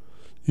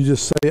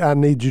say, I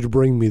need you to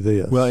bring me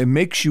this. Well, it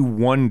makes you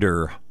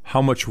wonder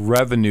how much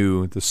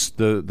revenue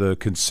the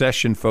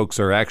concession folks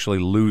are actually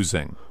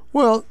losing.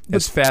 Well,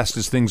 as fast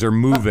as things are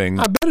moving.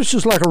 I bet it's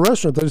just like a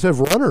restaurant. They just have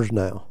runners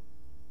now.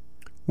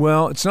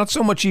 Well, it's not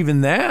so much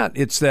even that.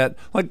 It's that,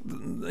 like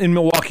in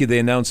Milwaukee, they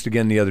announced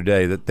again the other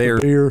day that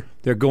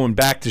they're going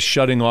back to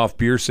shutting off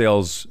beer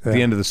sales at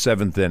the end of the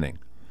 7th inning.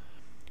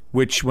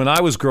 Which, when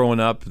I was growing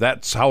up,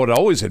 that's how it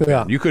always had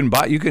been. You couldn't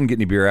get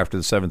any beer after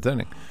the 7th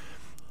inning,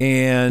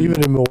 and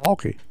even in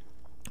Milwaukee.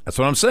 That's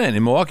what I'm saying.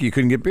 In Milwaukee, you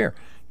couldn't get beer,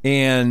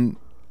 and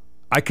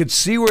I could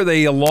see where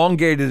they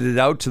elongated it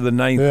out to the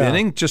 9th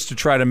inning just to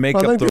try to make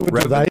up the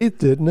revenue. The 8th,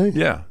 didn't they?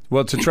 Yeah.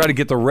 Well, to try to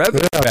get the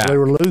revenue back. They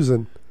were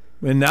losing.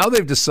 And now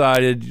they've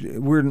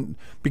decided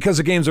because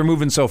the games are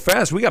moving so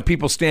fast, we got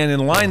people standing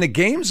in line. The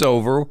game's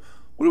over.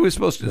 What are we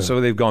supposed to do? So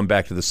they've gone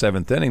back to the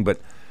 7th inning. But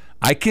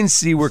I can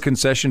see where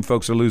concession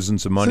folks are losing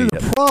some money. See,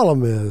 the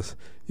problem is,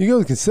 you go to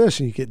the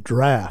concession, you get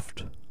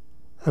draft.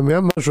 I mean,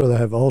 I'd much rather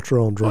have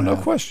Ultra on draft. Oh, no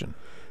question.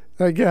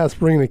 That guy's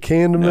bringing a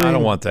can to me. I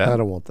don't want that. I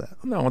don't want that.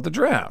 No, I want the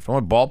draft. I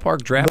want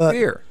ballpark draft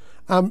beer.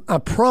 I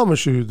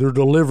promise you, they're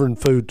delivering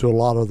food to a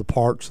lot of the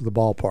parts of the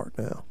ballpark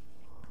now.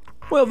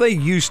 Well, they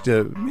used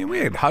to. I mean, we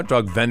had hot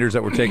dog vendors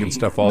that were taking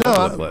stuff all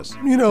over the place.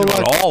 You know,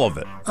 like, all of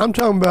it. I'm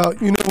talking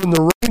about, when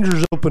the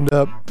Rangers opened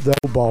up the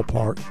old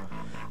ballpark,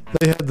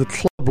 they had the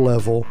club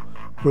level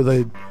where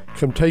they'd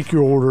come take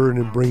your order and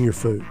then bring your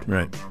food.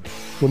 Right.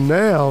 Well,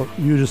 now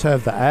you just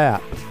have the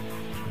app,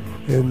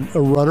 and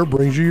a runner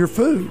brings you your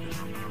food.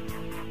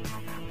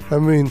 I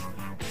mean,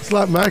 it's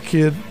like my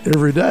kid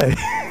every day.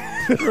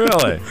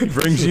 Really? He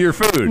brings you your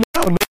food?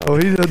 No,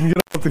 he doesn't get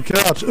off the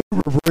couch.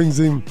 Uber brings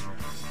him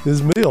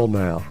his meal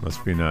now.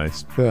 Must be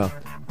nice. Yeah.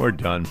 We're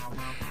done.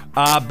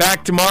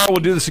 Back tomorrow.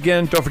 We'll do this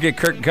again. Don't forget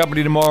Kirk and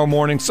Company tomorrow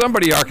morning.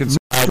 Somebody Arkansas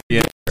will be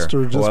in here.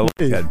 I like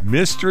that.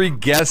 Mystery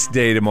guest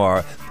day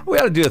tomorrow. We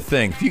ought to do a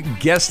thing. If you can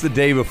guess the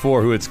day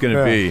before who it's going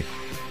to be,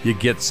 you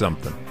get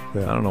something.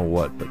 Yeah. I don't know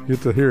what, but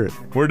get to hear it.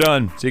 We're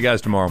done. See you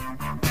guys tomorrow.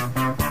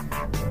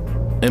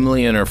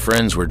 Emily and her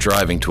friends were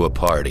driving to a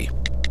party,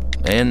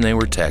 and they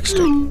were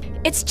texting.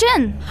 It's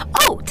Jen.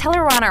 Oh, tell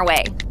her we're on our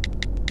way.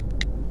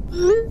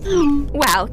 Wow,